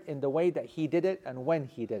do it in the way that he did it and when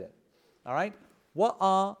he did it. All right? What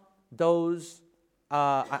are those?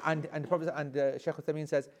 And the Prophet and Shaykh Uthaymeen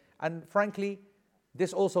says, and frankly,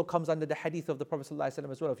 this also comes under the hadith of the Prophet ﷺ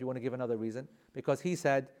as well, if you want to give another reason, because he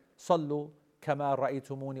said, "Sallu kama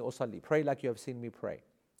ra'aytumuni usalli." Pray like you have seen me pray.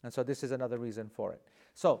 And so this is another reason for it.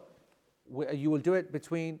 So you will do it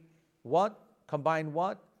between what? Combine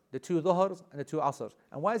what? The two dhuhrs and the two asrs.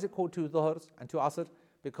 And why is it called two dhuhrs and two asrs?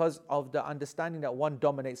 Because of the understanding that one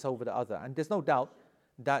dominates over the other. And there's no doubt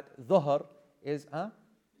that dhuhr is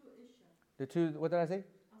the two, what did I say?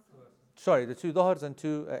 Sorry, the two dhuhrs and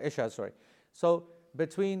two ishas, sorry. So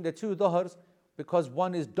between the two dhuhrs, because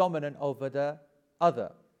one is dominant over the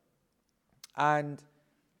other. And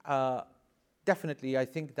definitely I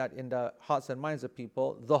think that in the hearts and minds of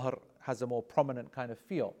people, dhuhr has a more prominent kind of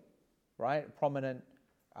feel, right? Prominent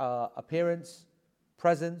appearance,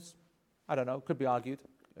 presence. I don't know, could be argued,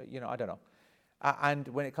 I don't know. And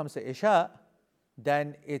when it comes to Isha,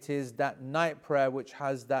 then it is that night prayer which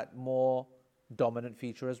has that more dominant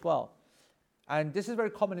feature as well. And this is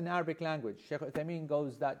very common in Arabic language. Shaykh Uthaymeen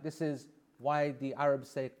goes that this is why the Arabs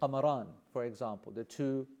say qamaran, for example, the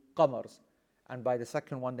two qamars. And by the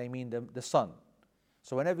second one, they mean the sun.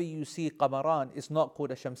 So whenever you see qamaran, it's not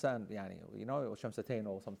called a shamsan, or shamsatain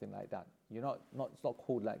or something like that. It's not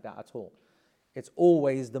called like that at all. It's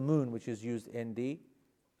always the moon which is used in the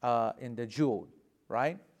jewel,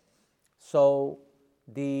 right? So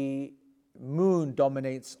the moon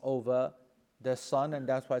dominates over the sun, and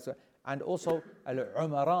that's why and also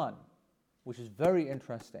al-umaran, which is very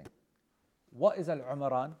interesting. What is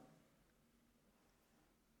al-umaran?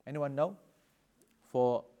 Anyone know?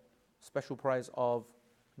 For special prize of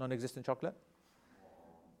non-existent chocolate?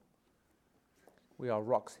 We are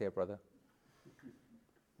rocks here, brother.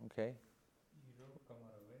 Okay.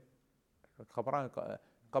 Qamar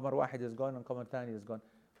wahid is gone and Qamar thani is gone.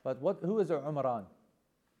 But who is al-umaran?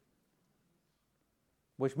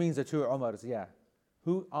 Which means the two Umars, yeah.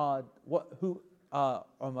 Who are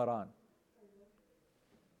Umaran?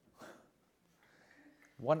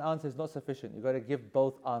 One answer is not sufficient. You've got to give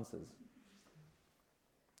both answers.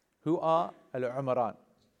 Who are al-Umaran?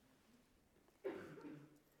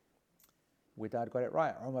 We dad got it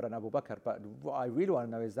right, Umar and Abu Bakr. But what I really want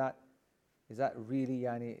to know is that really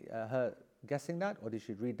her guessing that, or did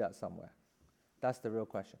she read that somewhere? That's the real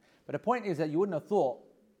question. But the point is that you wouldn't have thought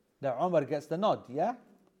that Umar gets the nod, yeah?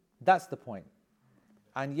 That's the point.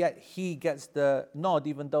 And yet he gets the nod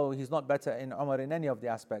even though he's not better in Umar in any of the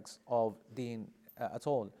aspects of deen at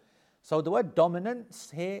all. So the word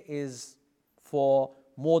dominance here is for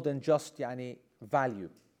more than just value,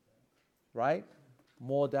 right?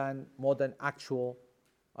 More than actual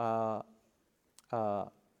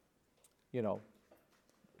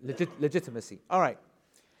legitimacy. All right.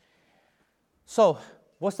 So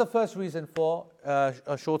what's the first reason for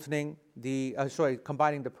combining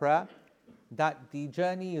the prayer? That the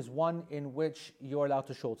journey is one in which you're allowed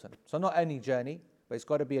to shorten. So not any journey, but it's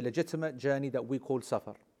got to be a legitimate journey that we call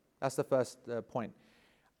safar. That's the first point.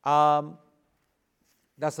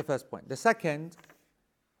 That's the first point. The second,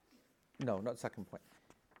 not second point.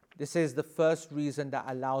 This is the first reason that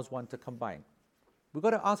allows one to combine. We've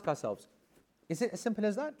got to ask ourselves, is it as simple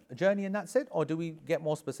as that? A journey and that's it? Or do we get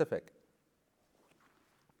more specific?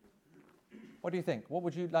 What do you think? What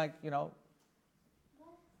would you like,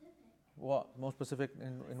 What? More specific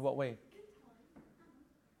in what way?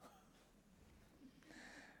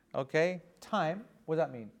 Okay. Time. What does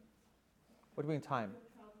that mean? What do you mean time?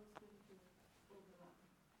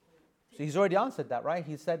 So he's already answered that, right?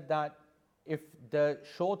 He said that if the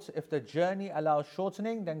journey allows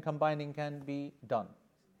shortening, then combining can be done.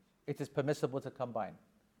 It is permissible to combine.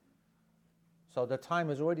 So the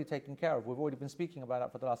time is already taken care of. We've already been speaking about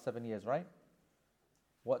that for the last 7 years, right?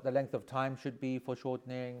 What the length of time should be for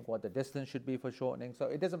shortening, what the distance should be for shortening. So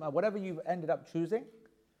it doesn't matter, whatever you've ended up choosing.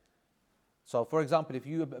 So for example, if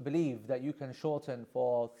you believe that you can shorten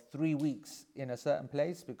for 3 weeks in a certain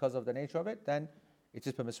place because of the nature of it, then it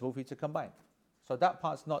is permissible for you to combine. So that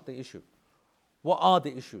part's not the issue. What are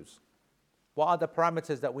the issues? What are the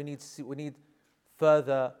parameters that we need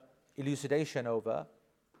further elucidation over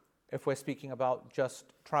if we're speaking about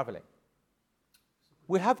just traveling?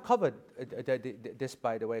 We have covered this,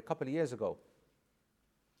 by the way, a couple of years ago.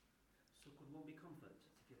 So could one be comfort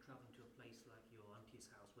if you're traveling to a place like your auntie's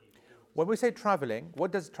house where you've got all When we say traveling,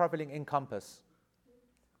 what does traveling encompass?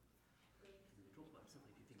 we talk about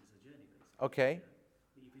simply if you think it's a journey basically. Okay.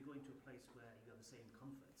 But if you're going to a place where you have the same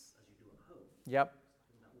comforts as you do at home, Yep.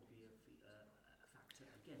 then that would be a factor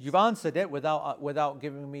against. You've answered it without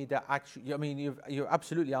giving me the actual. I mean, you've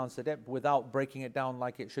absolutely answered it without breaking it down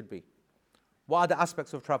like it should be. What are the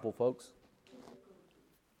aspects of travel, folks?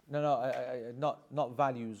 No, not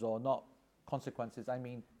values or not consequences. I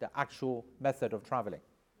mean the actual method of traveling.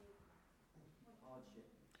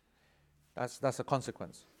 That's a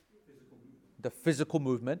consequence. The physical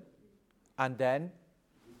movement, and then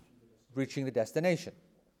reaching the destination.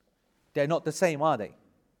 They're not the same, are they?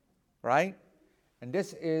 Right? And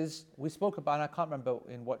this is, we spoke about, and I can't remember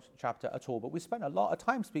in what chapter at all, but we spent a lot of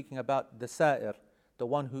time speaking about the sa'ir, the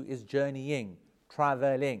one who is journeying,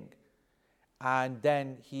 traveling, and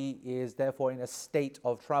then he is therefore in a state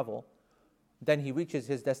of travel. Then he reaches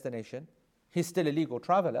his destination. He's still a legal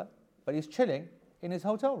traveler, but he's chilling in his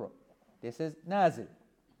hotel room. This is nazil.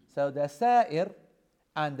 So the sa'ir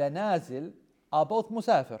and the nazil are both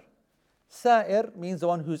musafir. Sa'ir means the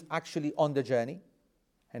one who's actually on the journey,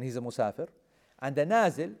 and he's a musafir. And the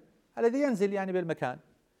nazil, الذي ينزل يعني بالمكان.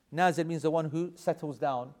 Nazil means the one who settles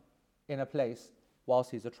down in a place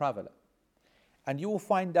whilst he's a traveler. And you will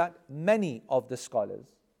find that many of the scholars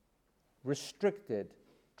restricted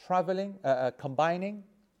traveling, combining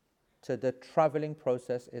to the traveling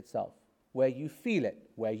process itself, where you feel it,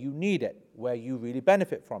 where you need it, where you really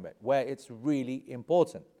benefit from it, where it's really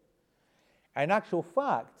important. In actual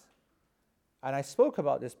fact, and I spoke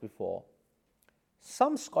about this before,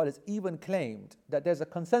 some scholars even claimed that there's a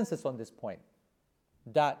consensus on this point,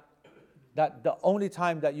 that the only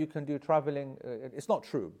time that you can do traveling, it's not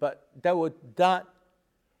true, but there were that,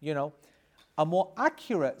 a more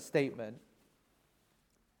accurate statement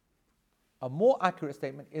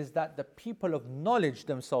is that the people of knowledge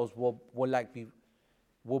themselves will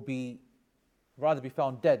rather be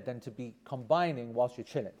found dead than to be combining whilst you're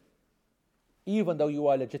chilling, even though you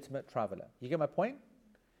are a legitimate traveler. You get my point?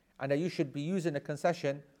 And that you should be using a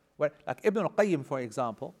concession where, like Ibn al-Qayyim, for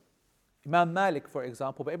example, Imam Malik, for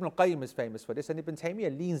example, but Ibn al-Qayyim is famous for this, and Ibn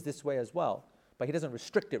Taymiyyah leans this way as well, but he doesn't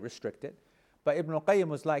restrict it. But Ibn al-Qayyim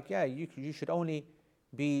was like, yeah, you should only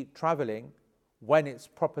be traveling when it's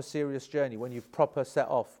proper serious journey, when you've proper set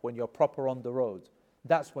off, when you're proper on the road.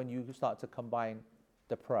 That's when you start to combine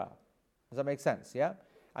the prayer. Does that make sense? Yeah?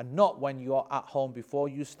 And not when you're at home before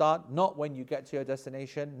you start, not when you get to your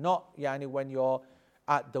destination, not when you're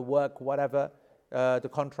at the work, whatever, the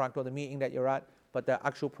contract or the meeting that you're at, but the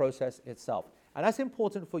actual process itself. And that's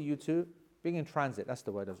important for you to being in transit. That's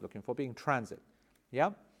the word I was looking for, being in transit. Yeah?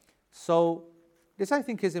 So this I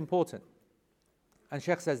think is important. And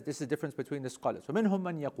Shaykh says this is the difference between the scholars. فَمِنْهُمْ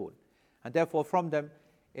مَنْ يَقُولُ. And therefore from them,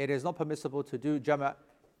 it is not permissible to do jama'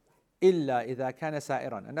 إِلَّا إِذَا كَانَ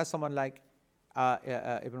سَائِرًا. And that's someone like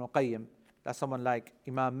Ibn al-Qayyim, that's someone like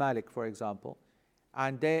Imam Malik, for example.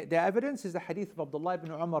 And the evidence is the hadith of Abdullah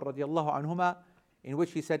ibn Umar radiallahu anhuma, in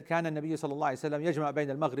which he said, كان النبي صلى الله عليه وسلم يجمع بين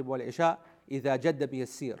المغرب والعشاء إذا جد به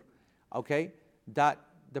السير. Okay, that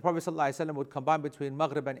the Prophet صلى الله عليه وسلم would combine between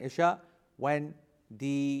Maghrib and Isha when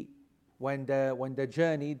the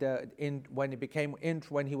journey,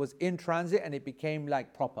 when he was in transit and it became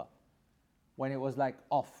like proper, when it was like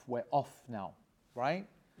off, we're off now, right?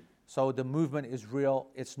 So the movement is real.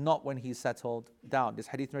 It's not when he settled down. This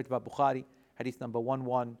hadith narrated by Bukhari, hadith number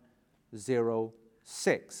 1106.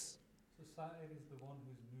 So Sa'ir is the one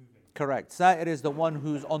who's moving. Correct. Sa'ir is the one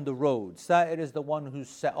who's on the road. Sa'ir is the one who's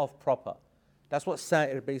set off proper. That's what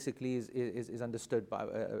Sa'ir basically is understood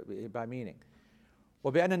by meaning.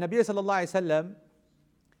 وبأن النبي صلى الله عليه وسلم,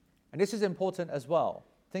 and this is important as well.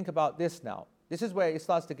 Think about this now. This is where it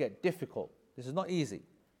starts to get difficult. This is not easy.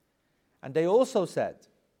 And they also said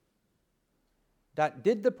that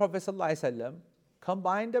did the Prophet صلى الله عليه وسلم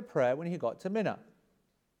combine the prayer when he got to Mina?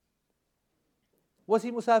 Was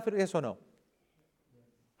he musafir, yes or no?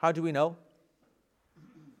 How do we know?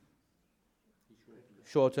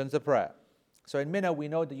 Shortens the prayer. So in Mina we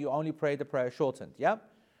know that you only pray the prayer shortened, yeah?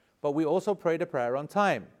 But we also pray the prayer on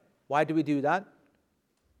time. Why do we do that?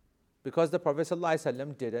 Because the Prophet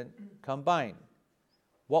ﷺ didn't combine.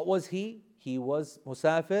 What was he? He was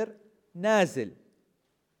musafir nazil.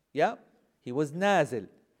 Yeah? He was nazil.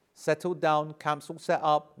 Settled down, camps all set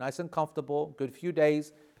up, nice and comfortable, good few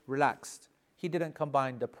days, relaxed. He didn't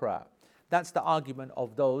combine the prayer. That's the argument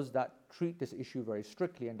of those that treat this issue very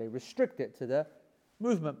strictly and they restrict it to the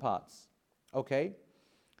movement parts. Okay?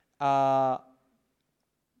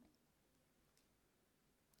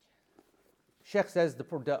 Sheikh says,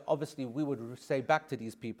 obviously we would say back to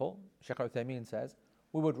these people, Sheikh Uthaymeen says,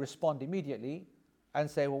 we would respond immediately and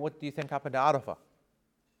say, well, what do you think happened at Arafah?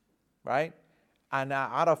 Right? And at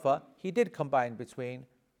Arafah, he did combine between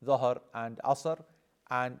Dhuhr and Asr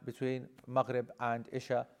and between Maghrib and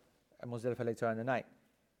Isha and Muzdalifah later in the night.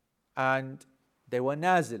 And they were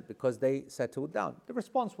nazil because they settled down. The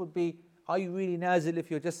response would be, are you really nazil if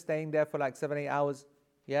you're just staying there for like 7-8 hours?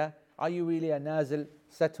 Yeah? Are you really a nazil,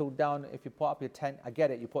 settled down if you put up your tent? I get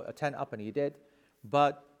it, you put a tent up and he did.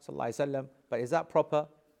 But, sallallahu alayhi wa sallam, but is that proper?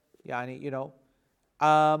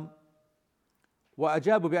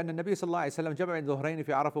 وأجابوا بأن النبي صلى الله عليه وسلم جمع الظهرين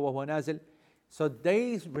في عرفة وهو نازل. So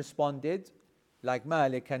they responded, like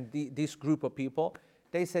Malik and this group of people,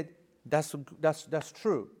 they said, that's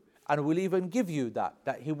true. And we'll even give you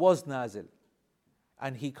that he was nazil.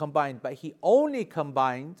 And he combined, but he only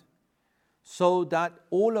combined so that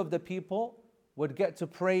all of the people would get to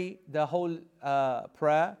pray the whole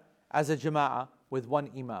prayer as a jama'ah with one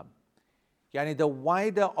imam. The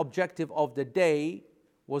wider objective of the day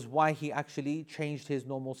was why he actually changed his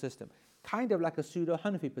normal system. Kind of like a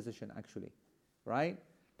pseudo-Hanafi position actually, right?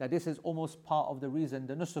 that this is almost part of the reason,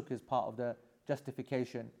 the nusuk is part of the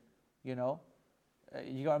justification, you know.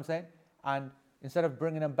 You know what I'm saying? And instead of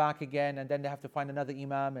bringing them back again and then they have to find another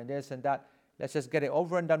imam and this and that, let's just get it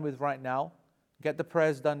over and done with right now. Get the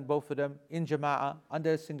prayers done, both of them, in jama'ah,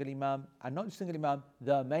 under a single imam, and not single imam,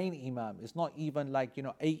 the main imam. It's not even like, you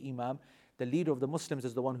know, a imam. The leader of the Muslims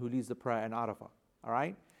is the one who leads the prayer in Arafah, all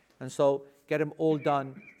right? And so get them all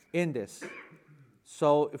done in this.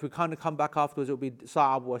 So if we kind of come back afterwards, it will be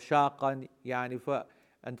sa'ab wa shaqan, yani,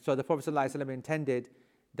 and so the Prophet ﷺ intended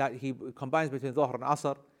that he combines between Dhuhr and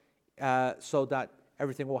Asr, so that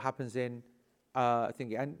everything all happens in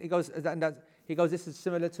thingy. And he goes, this is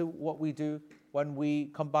similar to what we do when we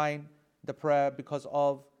combine the prayer because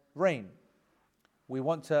of rain. We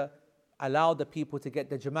want to allow the people to get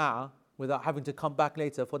the jama'ah without having to come back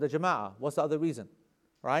later for the jama'ah. What's the other reason?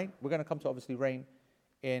 Right? We're going to come to obviously rain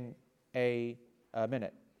in a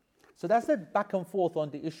minute. So that's the back and forth on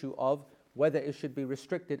the issue of whether it should be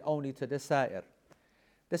restricted only to the sa'ir.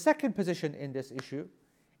 The second position in this issue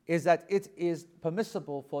is that it is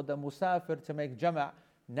permissible for the musafir to make jama'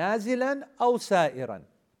 nazilan aw sa'iran.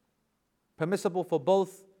 Permissible for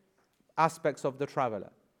both aspects of the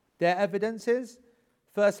traveler. Their evidence is,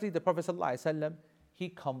 firstly, the Prophet ﷺ, he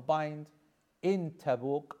combined in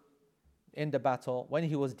Tabuk, in the battle, when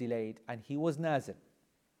he was delayed, and he was nazil.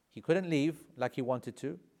 He couldn't leave like he wanted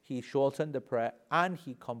to. He shortened the prayer and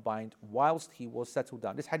he combined whilst he was settled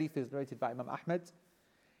down. This hadith is narrated by Imam Ahmad,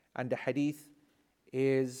 and the hadith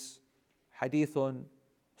is hadithun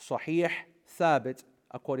sahih thabit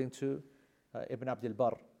according to Ibn Abdul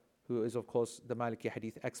Barr, who is of course the Maliki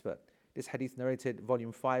hadith expert. This hadith narrated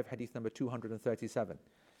volume 5, hadith number 237.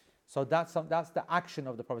 So that's the action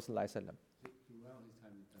of the Prophet ﷺ.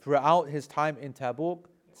 Throughout his time in Tabuk,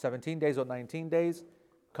 17 days or 19 days,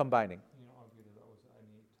 combining. You know, argue that was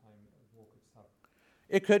any time walk itself.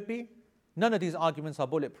 It could be. None of these arguments are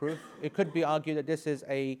bulletproof. It could be argued that this is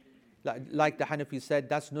like the Hanafi said,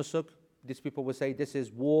 that's nusuk. These people would say this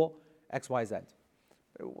is war, XYZ.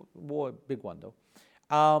 War, big one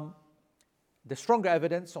though. The stronger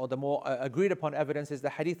evidence, or the more agreed upon evidence, is the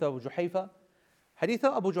hadith of Abu Juhayfa. Hadith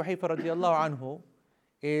of Abu Juhayfa radiallahu anhu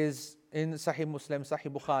is in Sahih Muslim,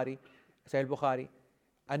 Sahih Bukhari, Sahih Bukhari.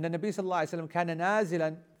 And the Nabi sallallahu alayhi wa sallam kana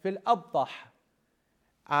nazilan fil abdah.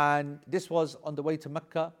 And this was on the way to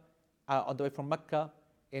Mecca, on the way from Mecca,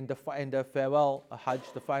 in the farewell Hajj,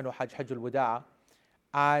 the final Hajj, Hajj al-Wada'a.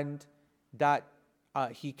 And that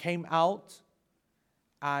he came out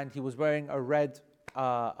and he was wearing a red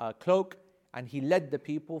cloak, and he led the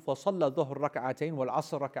people for صلى الظهر ركعتين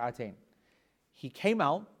والعصر ركعتين. He came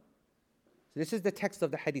out. So this is the text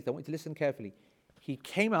of the hadith. I want you to listen carefully. He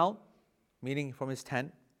came out, meaning from his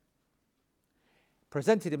tent,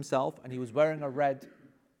 presented himself, and he was wearing a red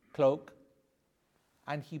cloak,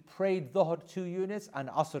 and he prayed Dhuhr 2 units and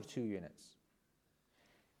Asr 2 units.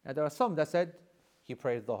 Now there are some that said he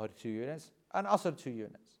prayed Dhuhr 2 units and Asr 2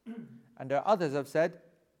 units. And there are others that have said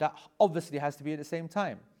that obviously has to be at the same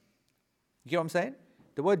time. You get what I'm saying?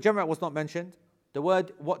 The word Jama' was not mentioned. The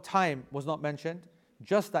word what time was not mentioned.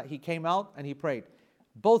 Just that he came out and he prayed.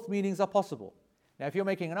 Both meanings are possible. Now if you're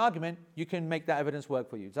making an argument, you can make that evidence work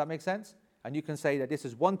for you. Does that make sense? And you can say that this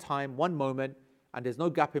is one time, one moment, and there's no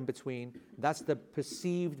gap in between. That's the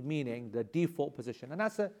perceived meaning, the default position. And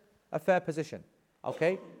that's a fair position.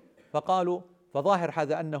 Okay? فَقَالُوا فَظَاهِرْ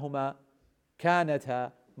هَذَا أَنَّهُمَا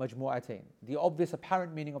كَانَتَا مَجْمُوعَتَيْن. The obvious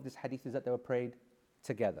apparent meaning of this hadith is that they were prayed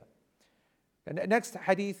together. And the next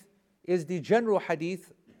hadith is the general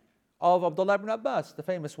hadith of Abdullah ibn Abbas, the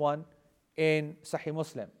famous one in Sahih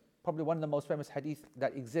Muslim. Probably one of the most famous hadith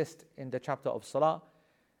that exist in the chapter of Salah,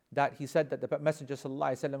 that he said that the Messenger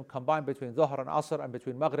ﷺ combined between Dhuhr and Asr and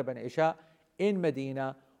between Maghrib and Isha in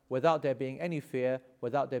Medina without there being any fear,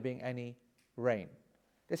 without there being any rain.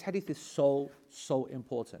 This hadith is so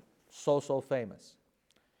important, so famous.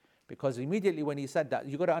 Because immediately when he said that,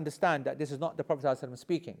 you've got to understand that this is not the Prophet ﷺ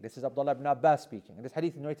speaking. This is Abdullah ibn Abbas speaking. And this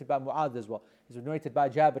hadith is narrated by Mu'adh as well. It's narrated by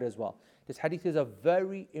Jabir as well. This hadith is a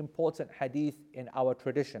very important hadith in our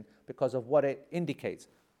tradition because of what it indicates.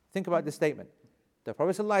 Think about this statement. The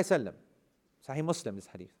Prophet ﷺ, Sahih Muslim, this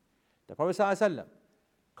hadith. The Prophet ﷺ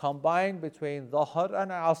combined between Dhuhr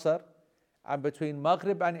and Asr and between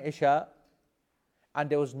Maghrib and Isha, and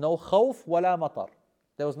there was no khawf wala matar.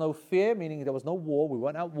 There was no fear, meaning there was no war. We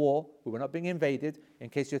weren't at war. We were not being invaded, in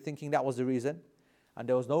case you're thinking that was the reason. And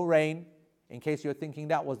there was no rain, in case you're thinking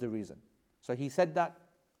that was the reason. So he said that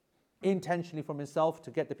intentionally from himself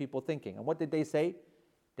to get the people thinking. And what did they say?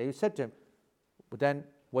 They said to him, but then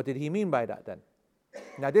what did he mean by that then?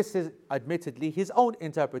 Now this is admittedly his own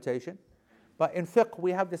interpretation. But in fiqh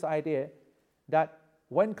we have this idea that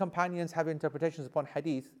when companions have interpretations upon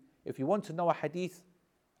hadith, if you want to know a hadith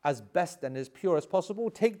as best and as pure as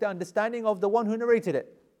possible, take the understanding of the one who narrated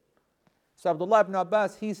it. So Abdullah ibn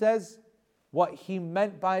Abbas, he says, what he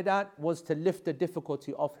meant by that was to lift the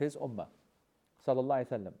difficulty of his ummah. Sallallahu Alaihi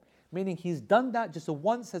Wasallam. Meaning he's done that just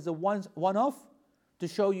once as a one-off to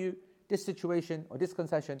show you this situation or this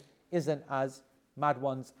concession isn't as mad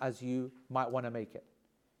ones as you might want to make it.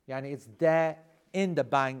 Yani it's there in the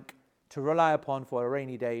bank to rely upon for a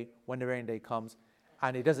rainy day when the rainy day comes,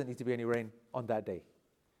 and it doesn't need to be any rain on that day.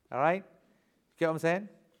 All right? Get what I'm saying?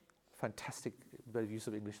 Fantastic use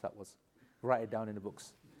of English that was. Write it down in the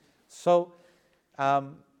books. So, does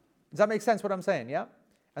that make sense what I'm saying? Yeah?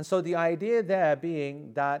 And so the idea there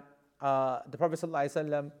being that the Prophet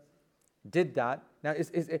ﷺ did that. Now,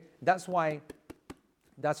 that's why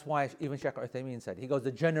even Shaykh Uthaymeen said, he goes,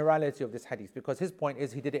 the generality of this hadith, because his point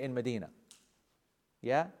is he did it in Medina.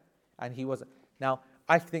 Yeah? And he was. Now,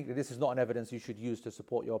 I think that this is not an evidence you should use to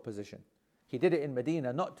support your position. He did it in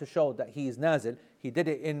Medina not to show that he is nazil. He did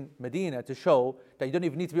it in Medina to show that you don't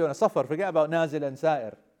even need to be on a safar. Forget about nazil and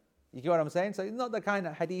sa'ir. You get what I'm saying? So it's not the kind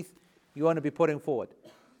of hadith you want to be putting forward.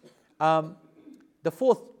 The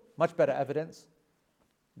fourth, much better evidence.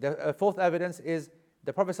 The fourth evidence is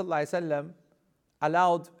the Prophet ﷺ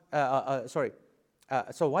allowed.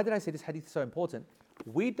 So why did I say this hadith is so important?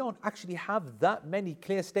 We don't actually have that many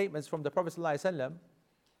clear statements from the Prophet ﷺ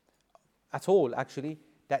at all, actually,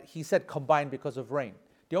 that he said combined because of rain.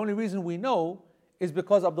 The only reason we know is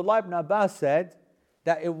because Abdullah ibn Abbas said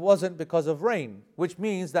that it wasn't because of rain, which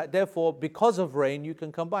means that therefore because of rain you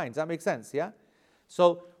can combine. Does that make sense? Yeah?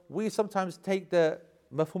 So we sometimes take the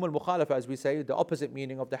mafhum al-mukhalafa, as we say, the opposite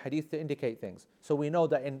meaning of the hadith to indicate things. So we know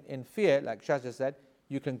that in fear, like Shah said,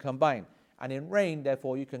 you can combine. And in rain,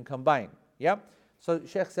 therefore, you can combine. Yeah? So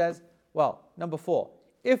Sheikh says, well, number 4,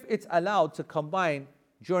 if it's allowed to combine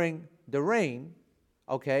during the rain,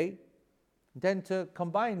 okay, then to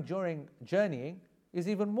combine during journeying is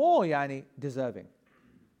even more deserving.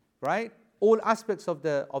 Right? All aspects of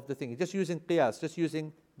the thing. Just using qiyas, just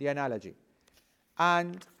using the analogy.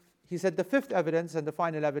 And he said the fifth evidence and the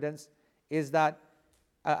final evidence is that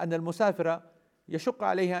أن المسافر يشق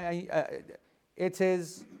عليه it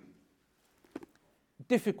is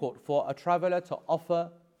difficult for a traveler to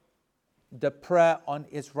offer the prayer on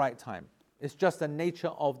its right time. It's just the nature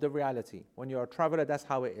of the reality. When you're a traveler, that's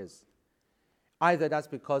how it is. Either that's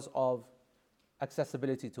because of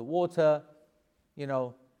accessibility to water,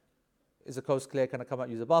 is the coast clear, can I come out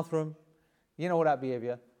and use the bathroom? You know all that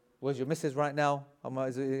behavior. Where's your missus right now?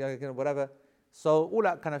 Whatever. So all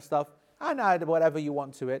that kind of stuff. And add whatever you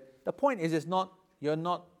want to it. The point is, you're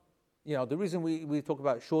not, the reason we talk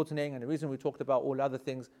about shortening and the reason we talked about all other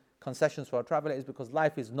things, concessions for a traveler, is because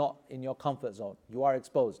life is not in your comfort zone. You are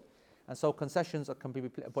exposed. And so concessions can be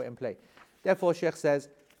put in play. Therefore, Shaykh says,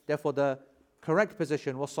 the correct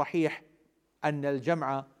position was sahih and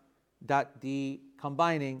al-jam'a, that the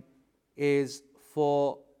combining is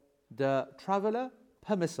for the traveler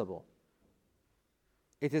permissible.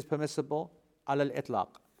 It is permissible ala al-itlaq,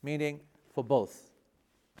 meaning for both.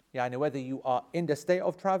 Yani whether you are in the state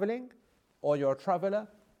of traveling or you're a traveler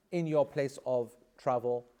in your place of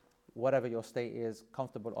travel, whatever your state is,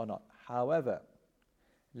 comfortable or not. However,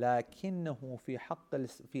 لكنه في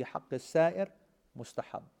حق السائر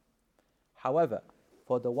مستحب. However,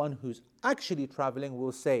 for the one who's actually traveling,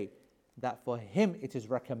 we'll say that for him it is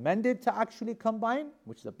recommended to actually combine,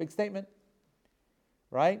 which is a big statement,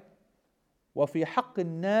 right? وفي حق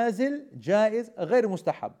النازل جائز غير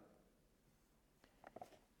مستحب.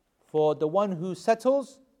 For the one who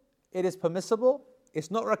settles, it is permissible,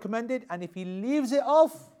 it's not recommended, and if he leaves it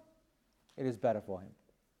off, it is better for him.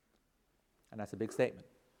 And that's a big statement.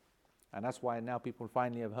 And that's why now people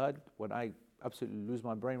finally have heard, when I absolutely lose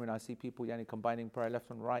my brain when I see people combining prayer left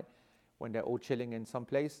and right, when they're all chilling in some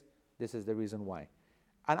place, this is the reason why.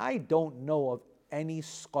 And I don't know of any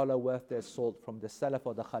scholar worth their salt from the Salaf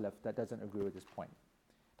or the Khalaf that doesn't agree with this point.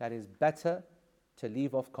 That is better to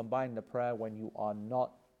leave off combining the prayer when you are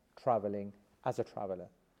not traveling as a traveler.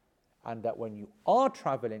 And that when you are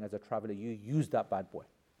traveling as a traveler, you use that bad boy.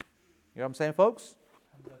 You know what I'm saying, folks?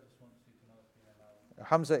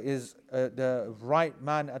 Hamza is the right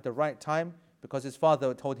man at the right time, because his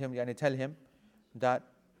father told him, tell him that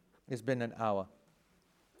it's been an hour.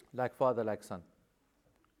 Like father, like son.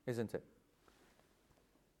 Isn't it?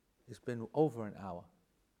 It's been over an hour.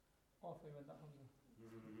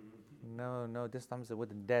 No, this Hamza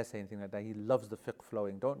wouldn't dare say anything like that. He loves the fiqh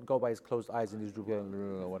flowing. Don't go by his closed eyes and his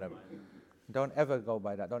or whatever. Don't ever go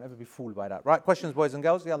by that. Don't ever be fooled by that. Right, questions, boys and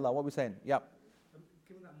girls? Yallah, what are we saying? Yeah.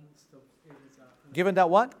 Given that most of is Given that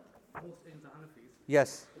what? most in the Hanafis,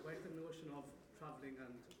 Yes. Where did the notion of travelling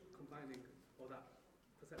and combining all that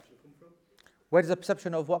perception come from? Where does the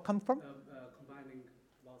perception of what come from? Combining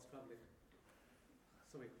whilst travelling.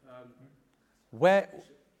 Sorry. Where,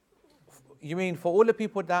 you mean for all the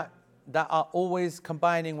people that are always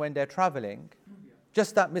combining when they're traveling,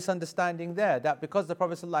 just that misunderstanding there, that because the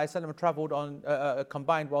Prophet ﷺ traveled on,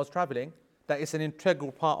 combined whilst traveling, that it's an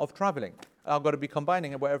integral part of traveling. I've got to be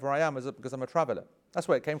combining it wherever I am because I'm a traveler. That's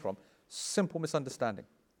where it came from. Simple misunderstanding.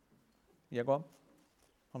 Yeah, go on.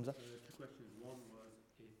 Hamza? Two questions. One was,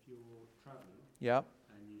 if you're traveling Yeah,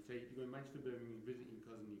 and you say you're going to Manchester, Birmingham, you visit your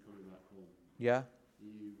cousin, you're coming back home. yeah,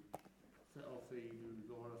 You set off, say you do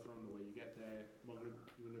Zohar on the way, you get there, Maghrib,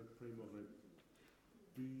 you're going to pray Maghrib.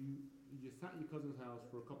 You just sat in your cousin's house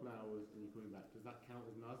for a couple of hours and you're coming back. Does that count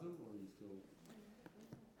as nazil, or are you still?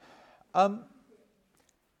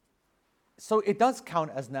 So it does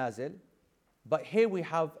count as nazil, but here we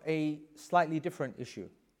have a slightly different issue,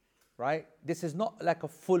 right? This is not like a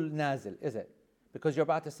full nazil, is it? Because you're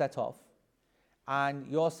about to set off, and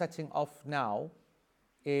your setting off now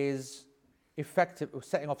is effective,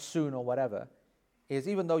 setting off soon or whatever, is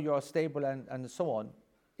even though you're stable and so on,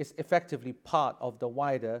 it's effectively part of the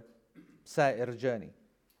wider sa'ir journey.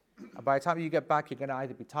 And by the time you get back, you're going to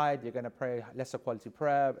either be tired, you're going to pray lesser quality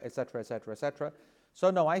prayer, etc., etc., etc. So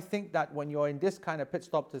no, I think that when you're in this kind of pit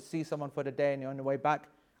stop to see someone for the day and you're on the way back,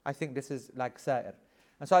 I think this is like sa'ir.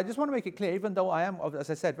 And so I just want to make it clear, even though I am, as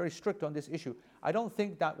I said, very strict on this issue, I don't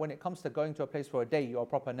think that when it comes to going to a place for a day, you're a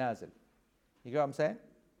proper nazil. You get what I'm saying?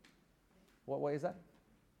 What is that?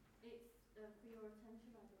 It's for your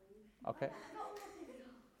attention, I believe. Okay.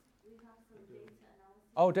 We have some data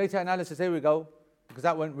analysis. Oh, data analysis, here we go. Because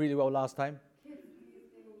that went really well last time. Kids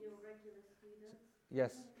using your regular students.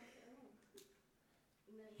 Yes.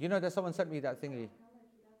 You know that someone sent me that thingy.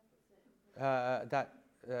 That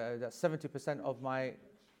 70% of my...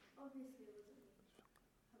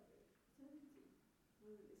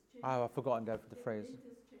 Oh, I've forgotten the phrase.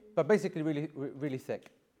 But basically really thick.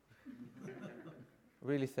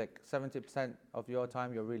 Really thick. 70% of your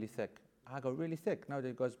time you're really thick. I go really thick. No,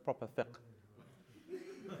 it goes proper thick.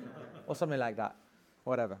 Or something like that.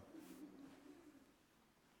 Whatever.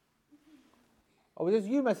 Oh, it was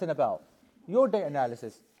you messing about. Your data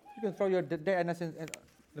analysis. You can throw your data analysis in.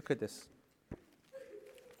 Look at this. Is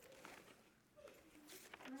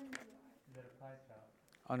there a pie chart?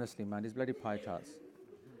 Honestly, man, these bloody pie charts.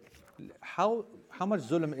 How much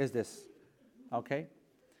zulm is this? Okay?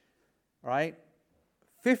 Right?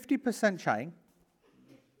 50% chatting.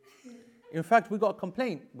 In fact, we got a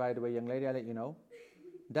complaint, by the way, young lady, I'll let you know,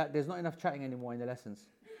 that there's not enough chatting anymore in the lessons.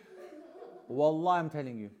 Wallah, I'm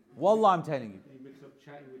telling you. Wallah, I'm telling you. You mix up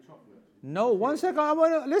chatting with chocolate? No, one second, I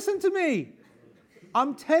want to listen to me.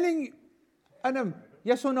 I'm telling you. Anam,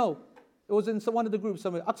 yes or no? It was in one of the groups,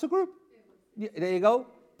 some Aqsa group? Yeah, there you go.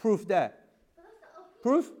 Proof there.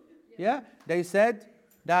 Proof? Yeah. They said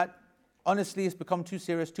that honestly it's become too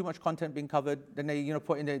serious, too much content being covered. Then they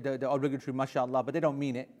put in the obligatory mashallah, but they don't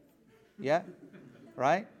mean it. Yeah?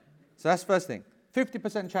 Right? So that's first thing.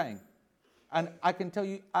 50% chatting. And I can tell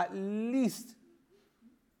you at least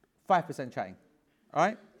 5% chatting. All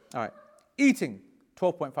right? All right. Eating,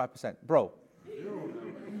 12.5%. Bro,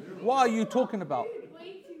 what are you talking about?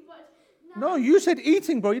 Way too much. No, you said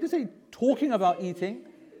eating, bro. You didn't say talking about eating.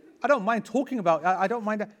 I don't mind talking about, I don't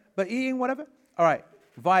mind that. But eating, whatever. All right.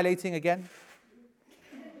 Violating again.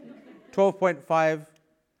 12.5.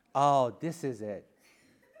 Oh, this is it.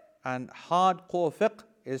 And hardcore fiqh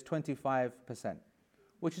is 25%,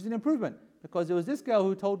 which is an improvement. Because there was this girl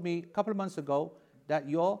who told me a couple of months ago that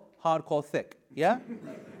you're hardcore thick. Yeah?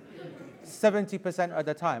 70% at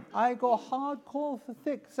the time. I go hardcore for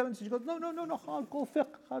thick. 70. She goes, no, hardcore fiqh,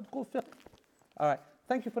 hardcore fiqh. All right.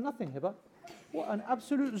 Thank you for nothing, Hiba. What an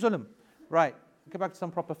absolute zulm. Right. Get back to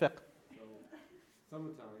some proper fiqh. So,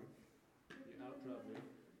 summertime, you're out traveling,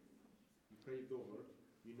 you pray Dhuhr,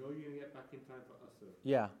 you know you're going to get back in time for Asr,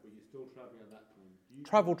 Yeah. but you're still traveling at that time. Do you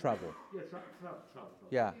Travel. Yeah, travel.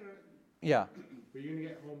 Yeah. Yeah. But you're going to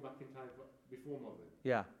get home back in time before Maghrib.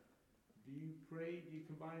 Yeah. Do you pray, do you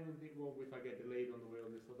combine and think, well, if I get delayed on the way or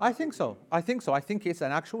this or that? I think so. I think it's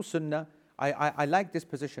an actual sunnah. I like this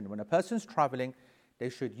position. When a person's traveling, they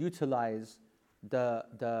should utilize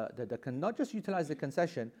not just utilize the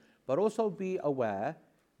concession, but also be aware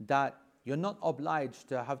that you're not obliged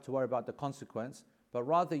to have to worry about the consequence, but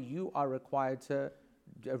rather you are required to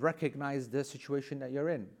recognize the situation that you're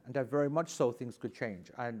in. And that very much so things could change.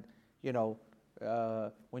 And,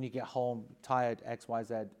 when you get home, tired, X, Y,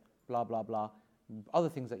 Z, blah, blah, blah, other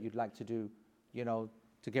things that you'd like to do,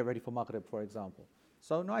 to get ready for Maghrib, for example.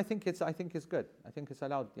 So no, I think it's good. I think it's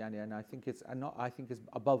allowed, yani, and I think it's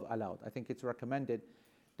above allowed. I think it's recommended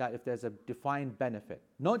that if there's a defined benefit,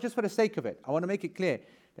 not just for the sake of it. I want to make it clear.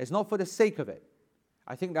 It's not for the sake of it.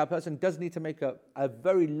 I think that person does need to make a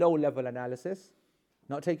very low level analysis,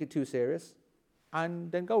 not take it too serious,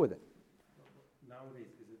 and then go with it. Nowadays,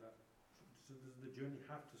 is it that, so does the journey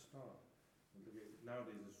have to start?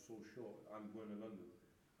 Nowadays it's so short, I'm going to London,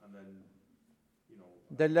 and then, you know.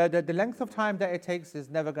 The length of time that it takes is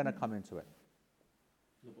never going to come into it.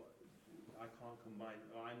 No, but I can't combine,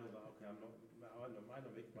 I know that, okay, I know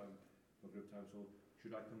make my Maghrib time, so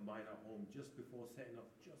should I combine at home just before setting up,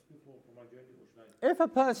 just before for my journey, or should I? If a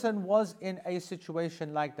person was in a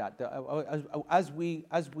situation like that, as we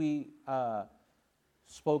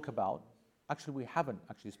spoke about, actually we haven't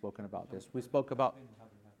actually spoken about this. We spoke about,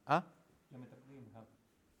 huh?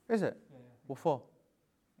 Is it? Yeah. What for?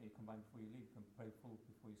 You combine before you leave, you can pray full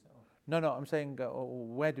before you set off. No, I'm saying,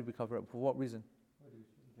 where did we cover it? For what reason? You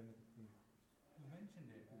mentioned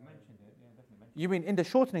it. Yeah, definitely mentioned You mean in the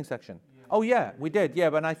shortening section? Yeah. Oh yeah, we did. Yeah,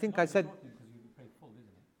 but I think I said. Because you pray full, isn't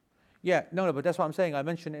it? Yeah, no, but that's what I'm saying. I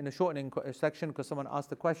mentioned it in the shortening section because someone asked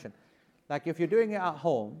the question. Like if you're doing it at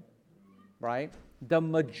home, right? The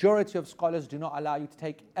majority of scholars do not allow you to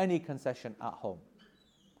take any concession at home.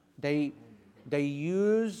 They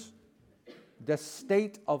use the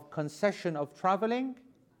state of concession of traveling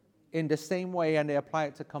in the same way, and they apply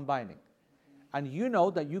it to combining. And you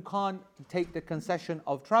know that you can't take the concession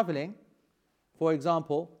of traveling, for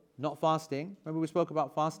example, not fasting. Remember we spoke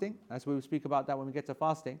about fasting? As we will speak about that when we get to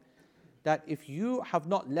fasting. That if you have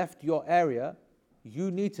not left your area,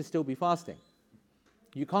 you need to still be fasting.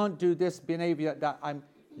 You can't do this behavior that I'm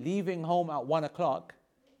leaving home at 1 o'clock,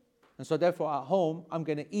 and so therefore at home I'm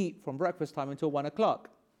going to eat from breakfast time until 1 o'clock.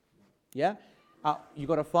 Yeah? You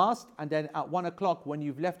got to fast, and then at 1 o'clock when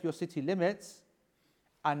you've left your city limits,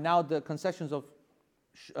 and now the concessions of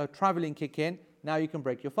traveling kick in, now you can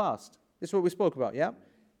break your fast. This is what we spoke about, yeah?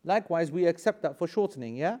 Likewise, we accept that for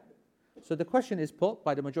shortening, yeah? So the question is put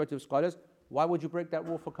by the majority of scholars, why would you break that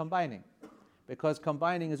rule for combining? Because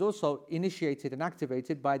combining is also initiated and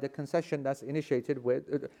activated by the concession that's initiated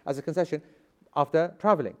with as a concession after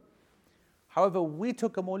traveling. However, we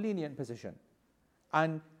took a more lenient position.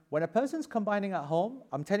 And when a person's combining at home,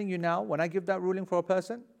 I'm telling you now, when I give that ruling for a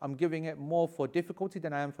person, I'm giving it more for difficulty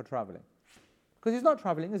than I am for traveling. Because he's not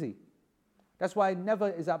traveling, is he? That's why never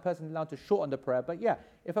is that person allowed to shorten the prayer. But yeah,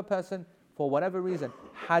 if a person, for whatever reason,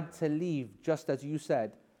 had to leave, just as you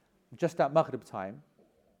said, just at Maghrib time,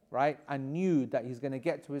 right, and knew that he's going to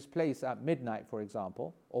get to his place at midnight, for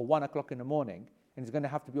example, or 1 o'clock in the morning, and he's going to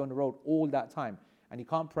have to be on the road all that time, and he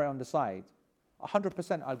can't pray on the side,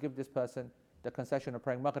 100% I'll give this person the concession of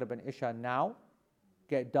praying Maghrib and Isha now,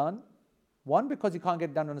 get done. One, because he can't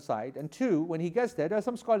get done on the side, and two, when he gets there are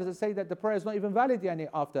some scholars that say that the prayer is not even valid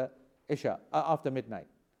after Isha, after midnight.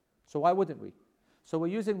 So why wouldn't we? So we're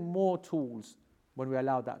using more tools when we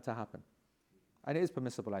allow that to happen. And it is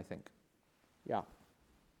permissible, I think. Yeah.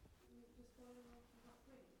 Just following on from that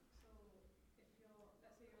point. So if you're,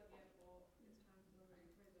 let's say you're at the airport, it's time for the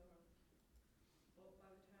praise over, but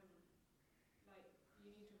by the time, like,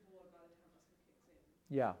 you need to board by the time Asr kicks in.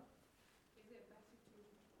 Yeah. Is it better to pray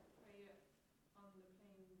it on the plane?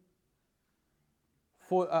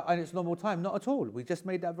 And it's normal time? Not at all. We just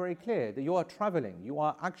made that very clear, that you are traveling. You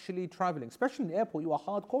are actually traveling. Especially in the airport, you are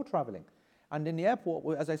hardcore traveling. And in the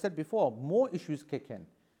airport, as I said before, more issues kick in.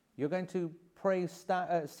 You're going to pray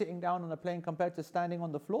sitting down on a plane compared to standing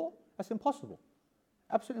on the floor? That's impossible.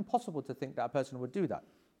 Absolutely impossible to think that a person would do that.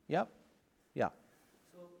 Yep. Yeah.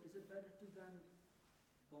 So is it better to then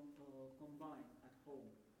combine at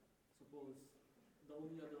home? Suppose the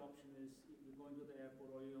only other option is you're going to the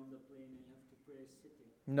airport or you're on the plane and you have to pray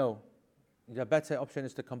sitting. No. The better option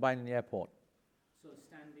is to combine in the airport. So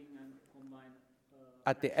standing and combine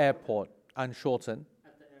At the airport and shorten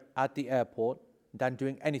at the airport. at the airport than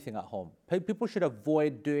doing anything at home. People should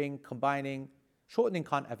avoid doing combining. Shortening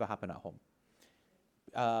can't ever happen at home.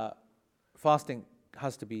 Fasting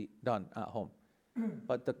has to be done at home.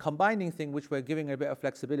 But the combining thing, which we're giving a bit of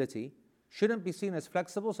flexibility, shouldn't be seen as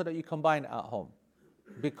flexible so that you combine at home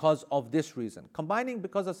because of this reason. Combining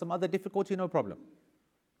because of some other difficulty, no problem.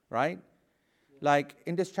 Right? Like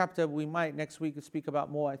in this chapter, we might next week speak about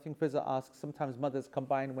more. I think Fiza asks, sometimes mothers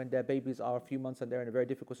combine when their babies are a few months and they're in a very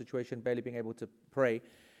difficult situation, barely being able to pray.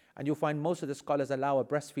 And you'll find most of the scholars allow a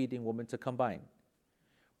breastfeeding woman to combine.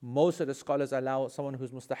 Most of the scholars allow someone who's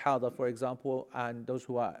mustahada, for example, and those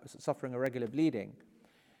who are suffering irregular bleeding.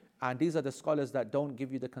 And these are the scholars that don't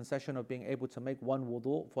give you the concession of being able to make one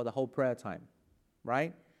wudu for the whole prayer time,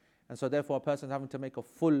 right? And so therefore a person's having to make a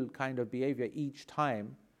full kind of behavior each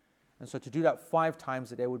time. And so to do that 5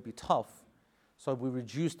 times a day would be tough. So we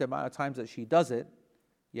reduce the amount of times that she does it,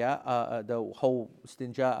 the whole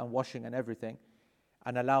istinja and washing and everything,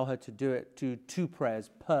 and allow her to do it to 2 prayers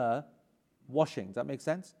per washing. Does that make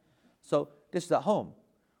sense? So this is at home.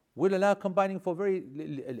 We'll allow combining for very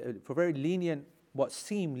lenient, what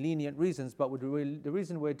seem lenient reasons, but the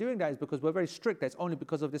reason we're doing that is because we're very strict. It's only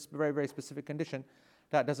because of this very, very specific condition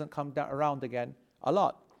that doesn't come around again a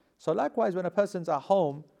lot. So likewise, when a person's at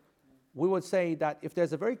home, we would say that if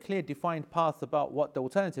there's a very clear defined path about what the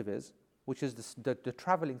alternative is, which is the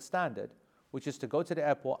traveling standard, which is to go to the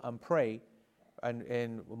airport and pray and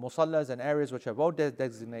in musallas and areas which are well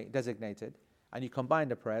designated, and you combine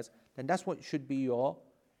the prayers, then that's what should be your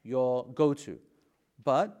go-to.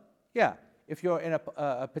 But yeah, if you're in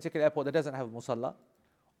a particular airport that doesn't have a musalla,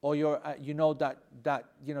 or you know that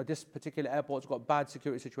this particular airport's got bad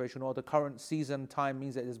security situation, or the current season time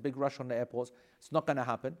means that there's a big rush on the airports, it's not going to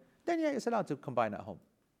happen, then yeah, it's allowed to combine at home.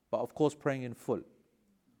 But of course, praying in full.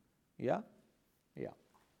 Yeah? Yeah.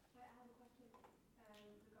 I have a question regarding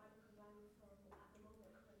combining. So at the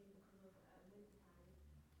moment, currently because of winter time,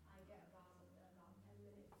 I get about 10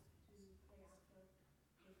 minutes to pray after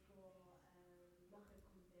before Maghrib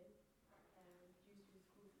comes in, due to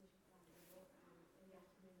school finishing slightly early, and in the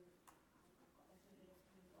afternoon I've got less than enough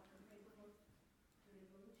time, so I can pray during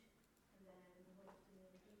lunch, and then the whole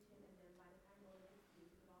afternoon eating, and then by the time all of this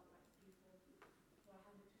is about like 3:40. So I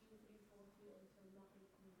have between 3:40 until Maghrib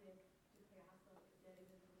comes in to pray after if there is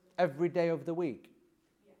a Every day of the week.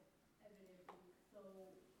 Yeah, every day of the week. So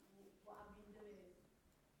what I've been doing is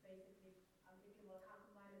basically, I'm thinking, well, I can't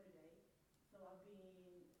combine every day. So I've been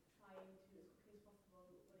trying to, as quickly as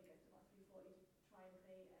possible, when it gets to about 3:40, to try and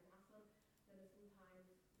pray Asr. Then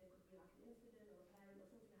sometimes there could be like an incident or a parent or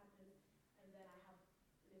something happens, and then I have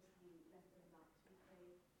literally less than that to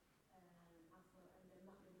pray Asr, and then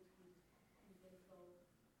Maghrib between comes in. So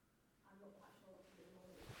I'm not quite sure what to do at the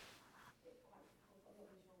moment. It's quite difficult. I'm not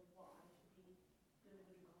really sure what I should be doing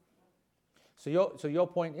with regards to that. So your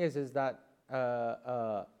point is that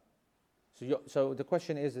so the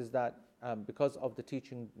question is that because of the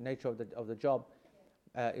teaching nature of the job,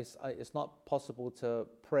 it's not possible to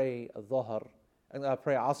pray Dhuhr and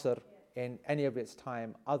pray Asr in any of its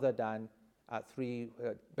time other than at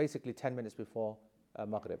basically 10 minutes before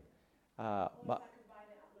Maghrib. Or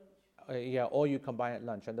you combine it at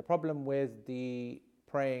lunch. And the problem with the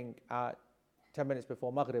praying at 10 minutes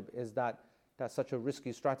before Maghrib is that that's such a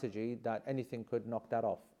risky strategy that anything could knock that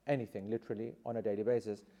off. Anything, literally, on a daily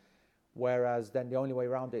basis. Whereas then the only way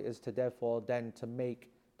around it is to therefore then to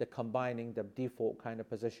make the combining the default kind of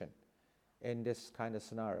position in this kind of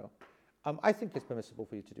scenario. I think it's permissible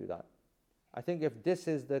for you to do that. I think if this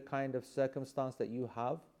is the kind of circumstance that you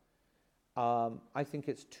have, I think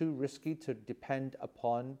it's too risky to depend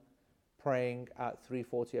upon praying at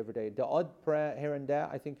 3:40 every day. The odd prayer here and there,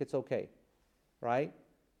 I think it's okay, right?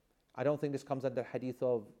 I don't think this comes under the hadith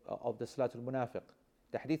of the Salatul Munafiq.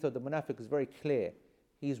 The hadith of the Munafiq is very clear.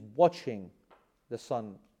 He's watching the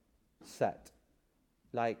sun set,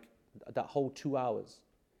 like that whole 2 hours.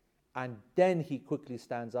 And then he quickly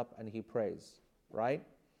stands up and he prays, right?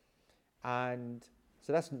 And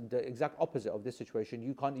so that's the exact opposite of this situation.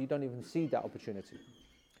 You don't even see that opportunity.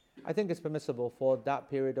 I think it's permissible for that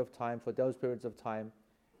period of time, for those periods of time.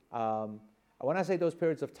 When I say those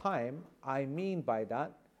periods of time, I mean by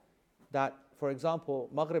that, for example,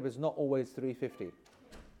 Maghrib is not always 3:50.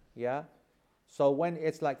 Yeah? So when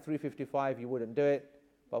it's like 3:55, you wouldn't do it.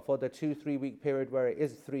 But for the 2-3 week period where it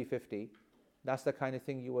is 3:50, that's the kind of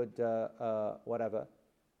thing you would, whatever.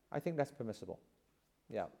 I think that's permissible.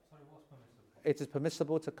 Yeah. Sorry, what's permissible? It is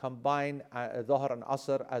permissible to combine Dhuhr and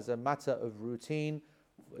Asr as a matter of routine,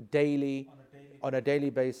 daily, on a daily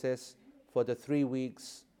basis, for the 3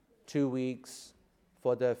 weeks, 2 weeks,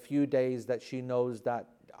 for the few days that she knows that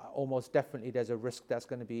almost definitely there's a risk that's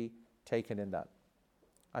going to be taken in that.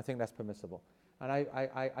 I think that's permissible. And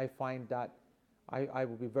I find that I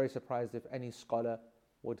would be very surprised if any scholar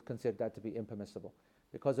would consider that to be impermissible,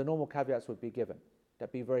 because the normal caveats would be given,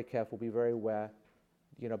 that be very careful, be very aware,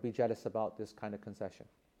 be jealous about this kind of concession.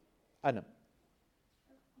 Anam.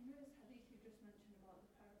 You know this hadith you just mentioned about the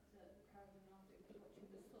caravan watching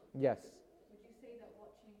the sun? Yes. Would you say that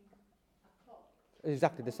watching a clock?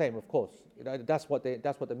 Exactly the same, of course. That's what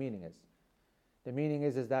the meaning is. The meaning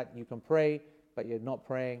is that you can pray, but you're not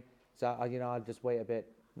praying. So I'll just wait a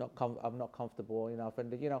bit. I'm not comfortable enough, and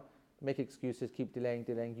make excuses, keep delaying.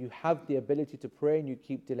 You have the ability to pray, and you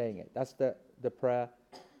keep delaying it. That's the prayer.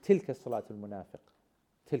 Tilka salatul munafiq.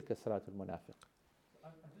 Tilka salatul munafiq. I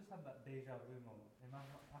just had that deja vu moment. Imam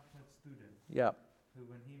Ahmed Yeah. who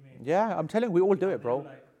when he made Yeah, I'm telling you, we all do and it, they bro. were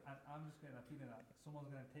like, and I'm just getting a feeling that someone's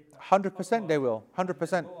going to take that 100% they will. and then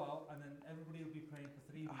 100% go out, and then everybody will be praying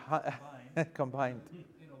for 3 weeks combined. combined.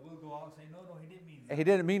 You know, we'll go out and say, no, he didn't mean that. He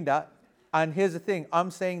didn't mean that. And here's the thing,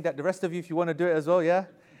 I'm saying that the rest of you, if you want to do it as well, yeah?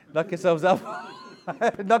 Knock yourselves out.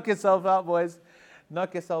 Knock yourself out, boys.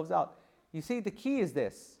 Knock yourselves out. You see, the key is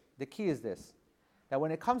this. The key is this. That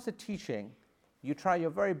when it comes to teaching, you try your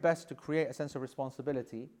very best to create a sense of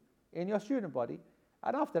responsibility in your student body.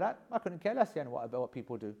 And after that, I couldn't care less about what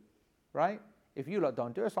people do, right? If you lot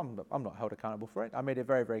don't do it, so I'm not held accountable for it. I made it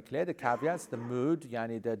very, very clear, the caveats, the mood,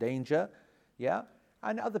 yani the danger, yeah?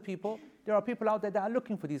 And other people, there are people out there that are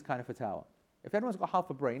looking for these kind of fatwa. If anyone's got half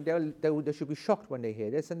a brain, they should be shocked when they hear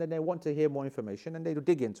this, and then they want to hear more information, and they'll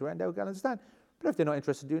dig into it, and they'll understand. But if they're not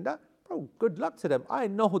interested in doing that, bro, good luck to them. I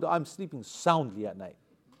know that I'm sleeping soundly at night.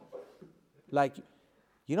 Like,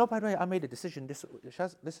 you know, by the way, I made a decision.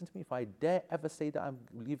 Shaz, listen to me. If I dare ever say that I'm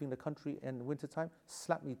leaving the country in wintertime,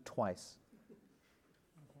 slap me twice.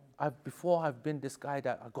 Before I've been this guy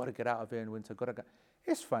that I've got to get out of here in winter.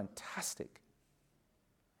 It's fantastic.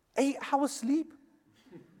 8 hours sleep?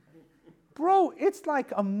 Bro, it's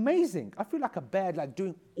like amazing. I feel like a bear, like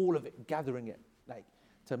doing all of it, gathering it, like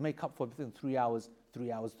to make up for everything. 3 hours,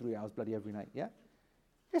 bloody every night, yeah?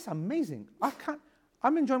 It's amazing.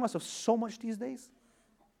 I'm enjoying myself so much these days.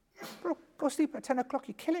 Bro, go sleep at 10 o'clock,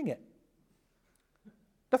 you're killing it.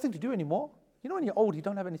 Nothing to do anymore. You know when you're old, you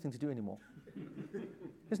don't have anything to do anymore.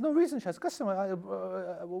 There's no reason, Shaz.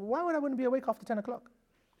 Why would I wouldn't be awake after 10 o'clock?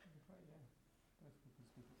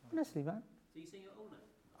 Honestly, man. So you saying you're older?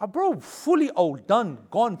 Bro, fully old, done,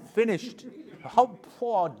 gone, finished. How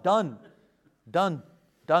poor, done. Fully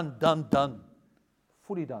done. I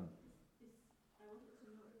wanted to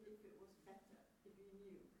know if it was better if you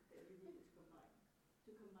knew that you needed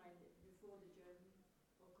to combine it before the journey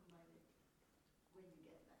or combine it when you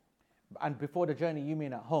get there. And before the journey, you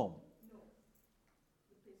mean at home? No,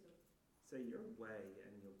 the place of So you're away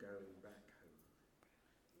and you're going back home.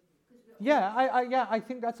 Yeah, I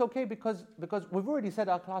think that's okay because we've already said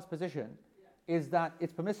our class position is that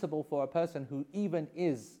it's permissible for a person who even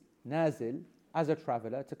is nazil as a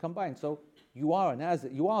traveler to combine. So you are a nazil,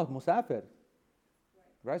 you are a musafir,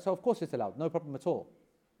 right? So of course it's allowed, no problem at all.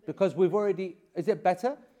 Because we've already, is it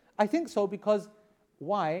better? I think so because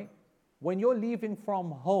why? When you're leaving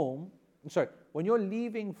from home, when you're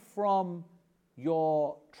leaving from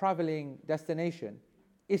your traveling destination,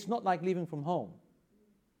 it's not like leaving from home.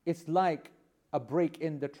 It's like a break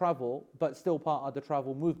in the travel, but still part of the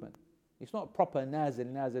travel movement. It's not a proper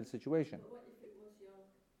nazil situation. But what if it was your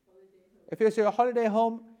holiday home? If it's your holiday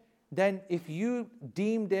home, then if you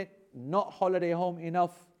deemed it not holiday home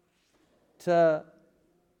enough to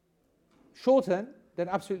shorten, then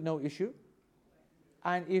absolutely no issue.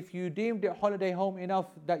 And if you deemed it holiday home enough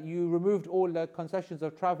that you removed all the concessions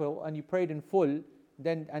of travel and you prayed in full,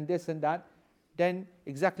 then and this and that, then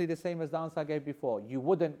exactly the same as the answer I gave before. You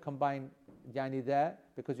wouldn't combine yani there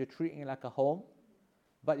because you're treating it like a home.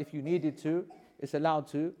 But if you needed to, it's allowed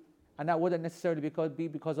to. And that wouldn't necessarily be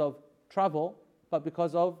because of travel, but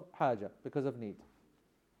because of haja, because of need.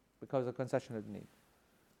 Because of concession of need.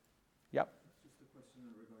 Yep. Just a question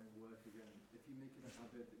regarding work again. If you make it a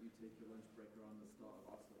habit that you take your lunch break around the start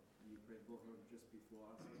of Asr and you pray Dhuhr just before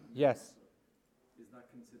Asr, Yes. is that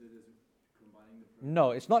considered as combining the prayer?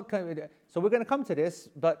 No, it's not. So we're going to come to this,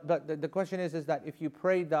 but the question is that if you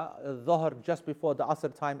pray the Dhuhr just before the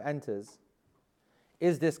Asr time enters,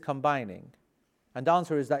 is this combining? And the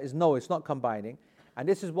answer is no, it's not combining. And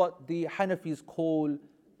this is what the Hanafis call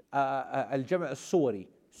al-jam' al-suwari,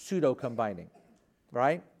 pseudo-combining,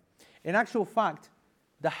 right? In actual fact,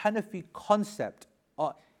 the Hanafi concept,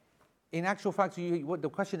 in actual fact, the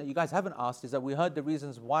question that you guys haven't asked is that we heard the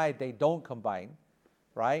reasons why they don't combine,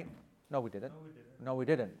 right? No, we didn't. No, we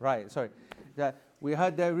didn't. Right, sorry. We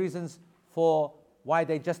heard their reasons for why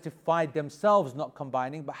they justified themselves not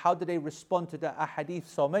combining, but how did they respond to the ahadith,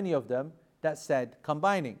 so many of them, that said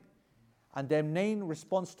combining? And their main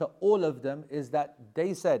response to all of them is that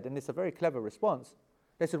they said, and it's a very clever response,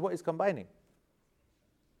 they said, what is combining?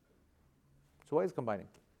 So what is combining?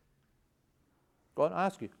 Go on, I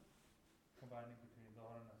ask you. Combining between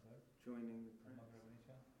Dhuhr and Asr, Joining the and Maghrib and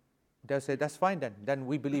Isha, They'll say, that's fine then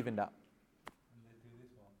we believe in that. and they do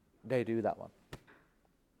this one. They do that one.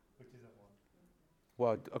 Which is that one?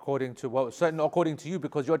 Well, according to you,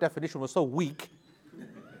 because your definition was so weak.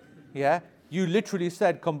 Yeah, you literally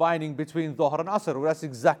said combining between Dhuhr and Asr. Well, that's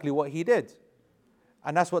exactly what he did.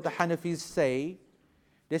 And that's what the Hanafis say.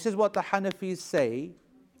 This is what the Hanafis say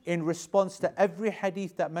in response to every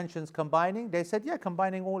hadith that mentions combining. They said, yeah,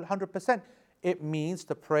 combining all 100%. It means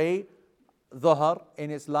to pray Dhuhr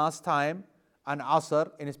in its last time and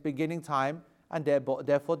Asr in its beginning time, and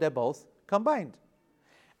therefore they're both combined.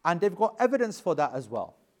 And they've got evidence for that as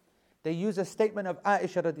well. They use a statement of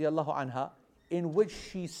Aisha radiallahu anha in which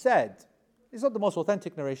she said, it's not the most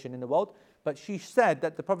authentic narration in the world, but she said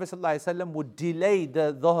that the Prophet ﷺ would delay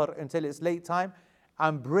the Dhuhr until its late time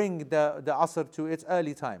and bring the Asr to its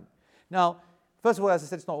early time. Now, first of all, as I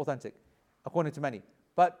said, it's not authentic, according to many.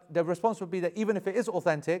 But the response would be that even if it is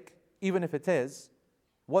authentic, even if it is,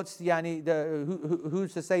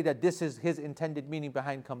 who's to say that this is his intended meaning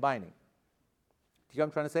behind combining? Do you get what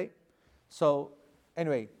I'm trying to say? So,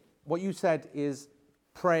 anyway, what you said is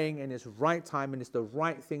praying in its right time, and it's the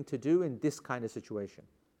right thing to do in this kind of situation.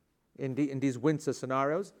 In these winter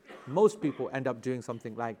scenarios, most people end up doing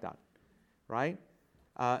something like that, right?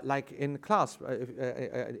 Like in class,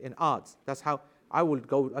 in arts, that's how I would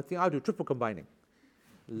go. I think I'll do triple combining.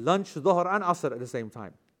 Lunch, Dhuhr and Asr at the same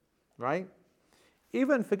time, right?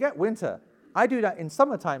 Even forget winter. I do that in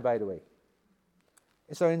summertime, by the way.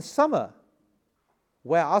 So in summer,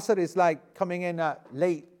 where Asr is like coming in at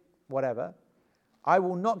late, whatever, I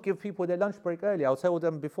will not give people their lunch break early. I'll tell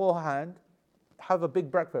them beforehand, have a big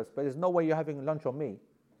breakfast, but there's no way you're having lunch on me.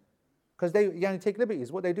 Because they take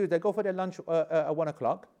liberties. What they do is they go for their lunch at 1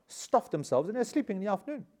 o'clock, stuff themselves, and they're sleeping in the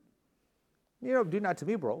afternoon. You're not doing that to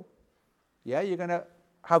me, bro. Yeah, you're going to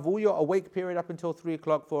have all your awake period up until 3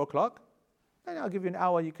 o'clock, 4 o'clock. Then I'll give you an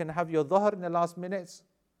hour. You can have your dhuhr in the last minutes.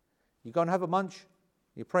 You go and have a munch.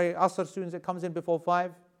 You pray Asr as soon as it comes in before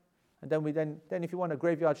 5. And then if you want a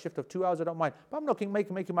graveyard shift of 2 hours, I don't mind. But I'm not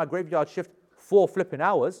making my graveyard shift 4 flipping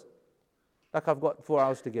hours. Like I've got 4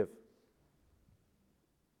 hours to give.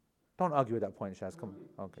 Don't argue with that point, Shaz. Come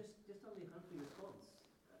on. Okay. Just on the Hanafi response,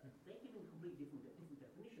 they're giving completely different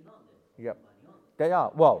definition, aren't they? Yep. They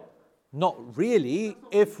are. Well, not really.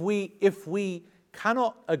 If we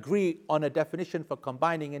cannot agree on a definition for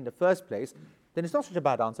combining in the first place, then it's not such a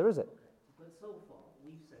bad answer, is it? But so far,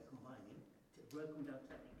 we've said combining, to break them down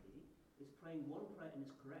technically, is praying one prayer in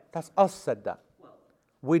its correct. That's us said that. Well,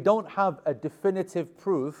 we don't have a definitive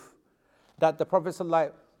proof that the Prophet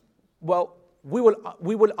we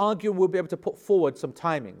will argue, we'll be able to put forward some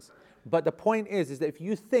timings. But the point is that if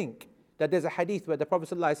you think that there's a hadith where the Prophet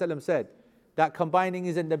ﷺ said that combining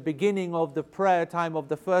is in the beginning of the prayer time of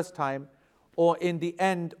the first time or in the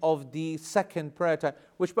end of the second prayer time,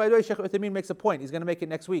 which by the way, Shaykh Uthaymeen makes a point, he's going to make it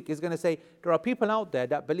next week, he's going to say, there are people out there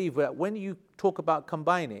that believe that when you talk about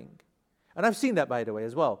combining, and I've seen that by the way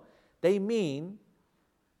as well, they mean,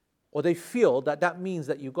 or they feel that means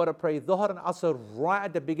that you've got to pray Dhuhr and Asr right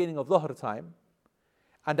at the beginning of Dhuhr time,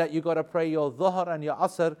 and that you've got to pray your Dhuhr and your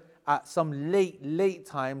Asr at some late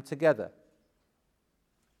time together.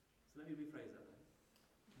 So let me rephrase that.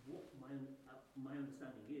 What my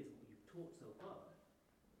understanding is, what you've taught so far,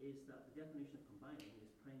 is that the definition of combining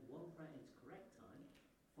is praying one prayer in its correct time,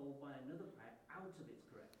 followed by another prayer out of its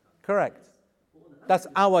correct time. Correct. Yes. That's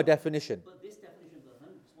our definition. But this definition of the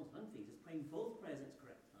Hanafis is praying both prayers in its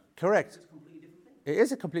correct time. Correct. It's a completely different thing. It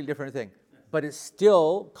is a completely different thing. Yes. But it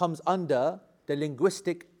still comes under the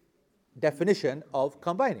linguistic definition of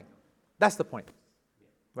combining. That's the point.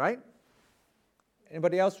 Right?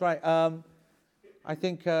 Anybody else? Right. I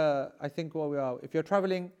think where we are, if you're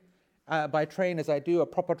traveling by train as I do, a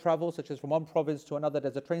proper travel, such as from one province to another,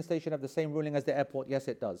 does the train station have the same ruling as the airport? Yes,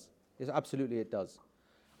 it does. Yes, absolutely it does.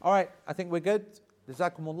 All right, I think we're good.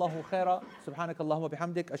 جزاكم الله خيرا سبحانك اللهم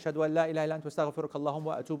وبحمدك أشهد أن لا إله إلا أنت واستغفرك اللهم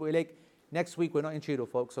وأتوب إليك. Next week we're not in Chido,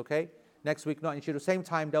 folks, okay? Next week not in Chido. Same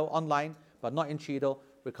time though, online, but not in Chido.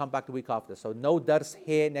 We'll come back the week after. So no dars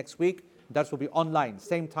here next week. Dars will be online,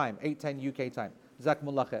 same time, 8:10 UK time. جزاكم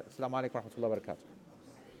الله خير. السلام عليكم ورحمة الله وبركاته.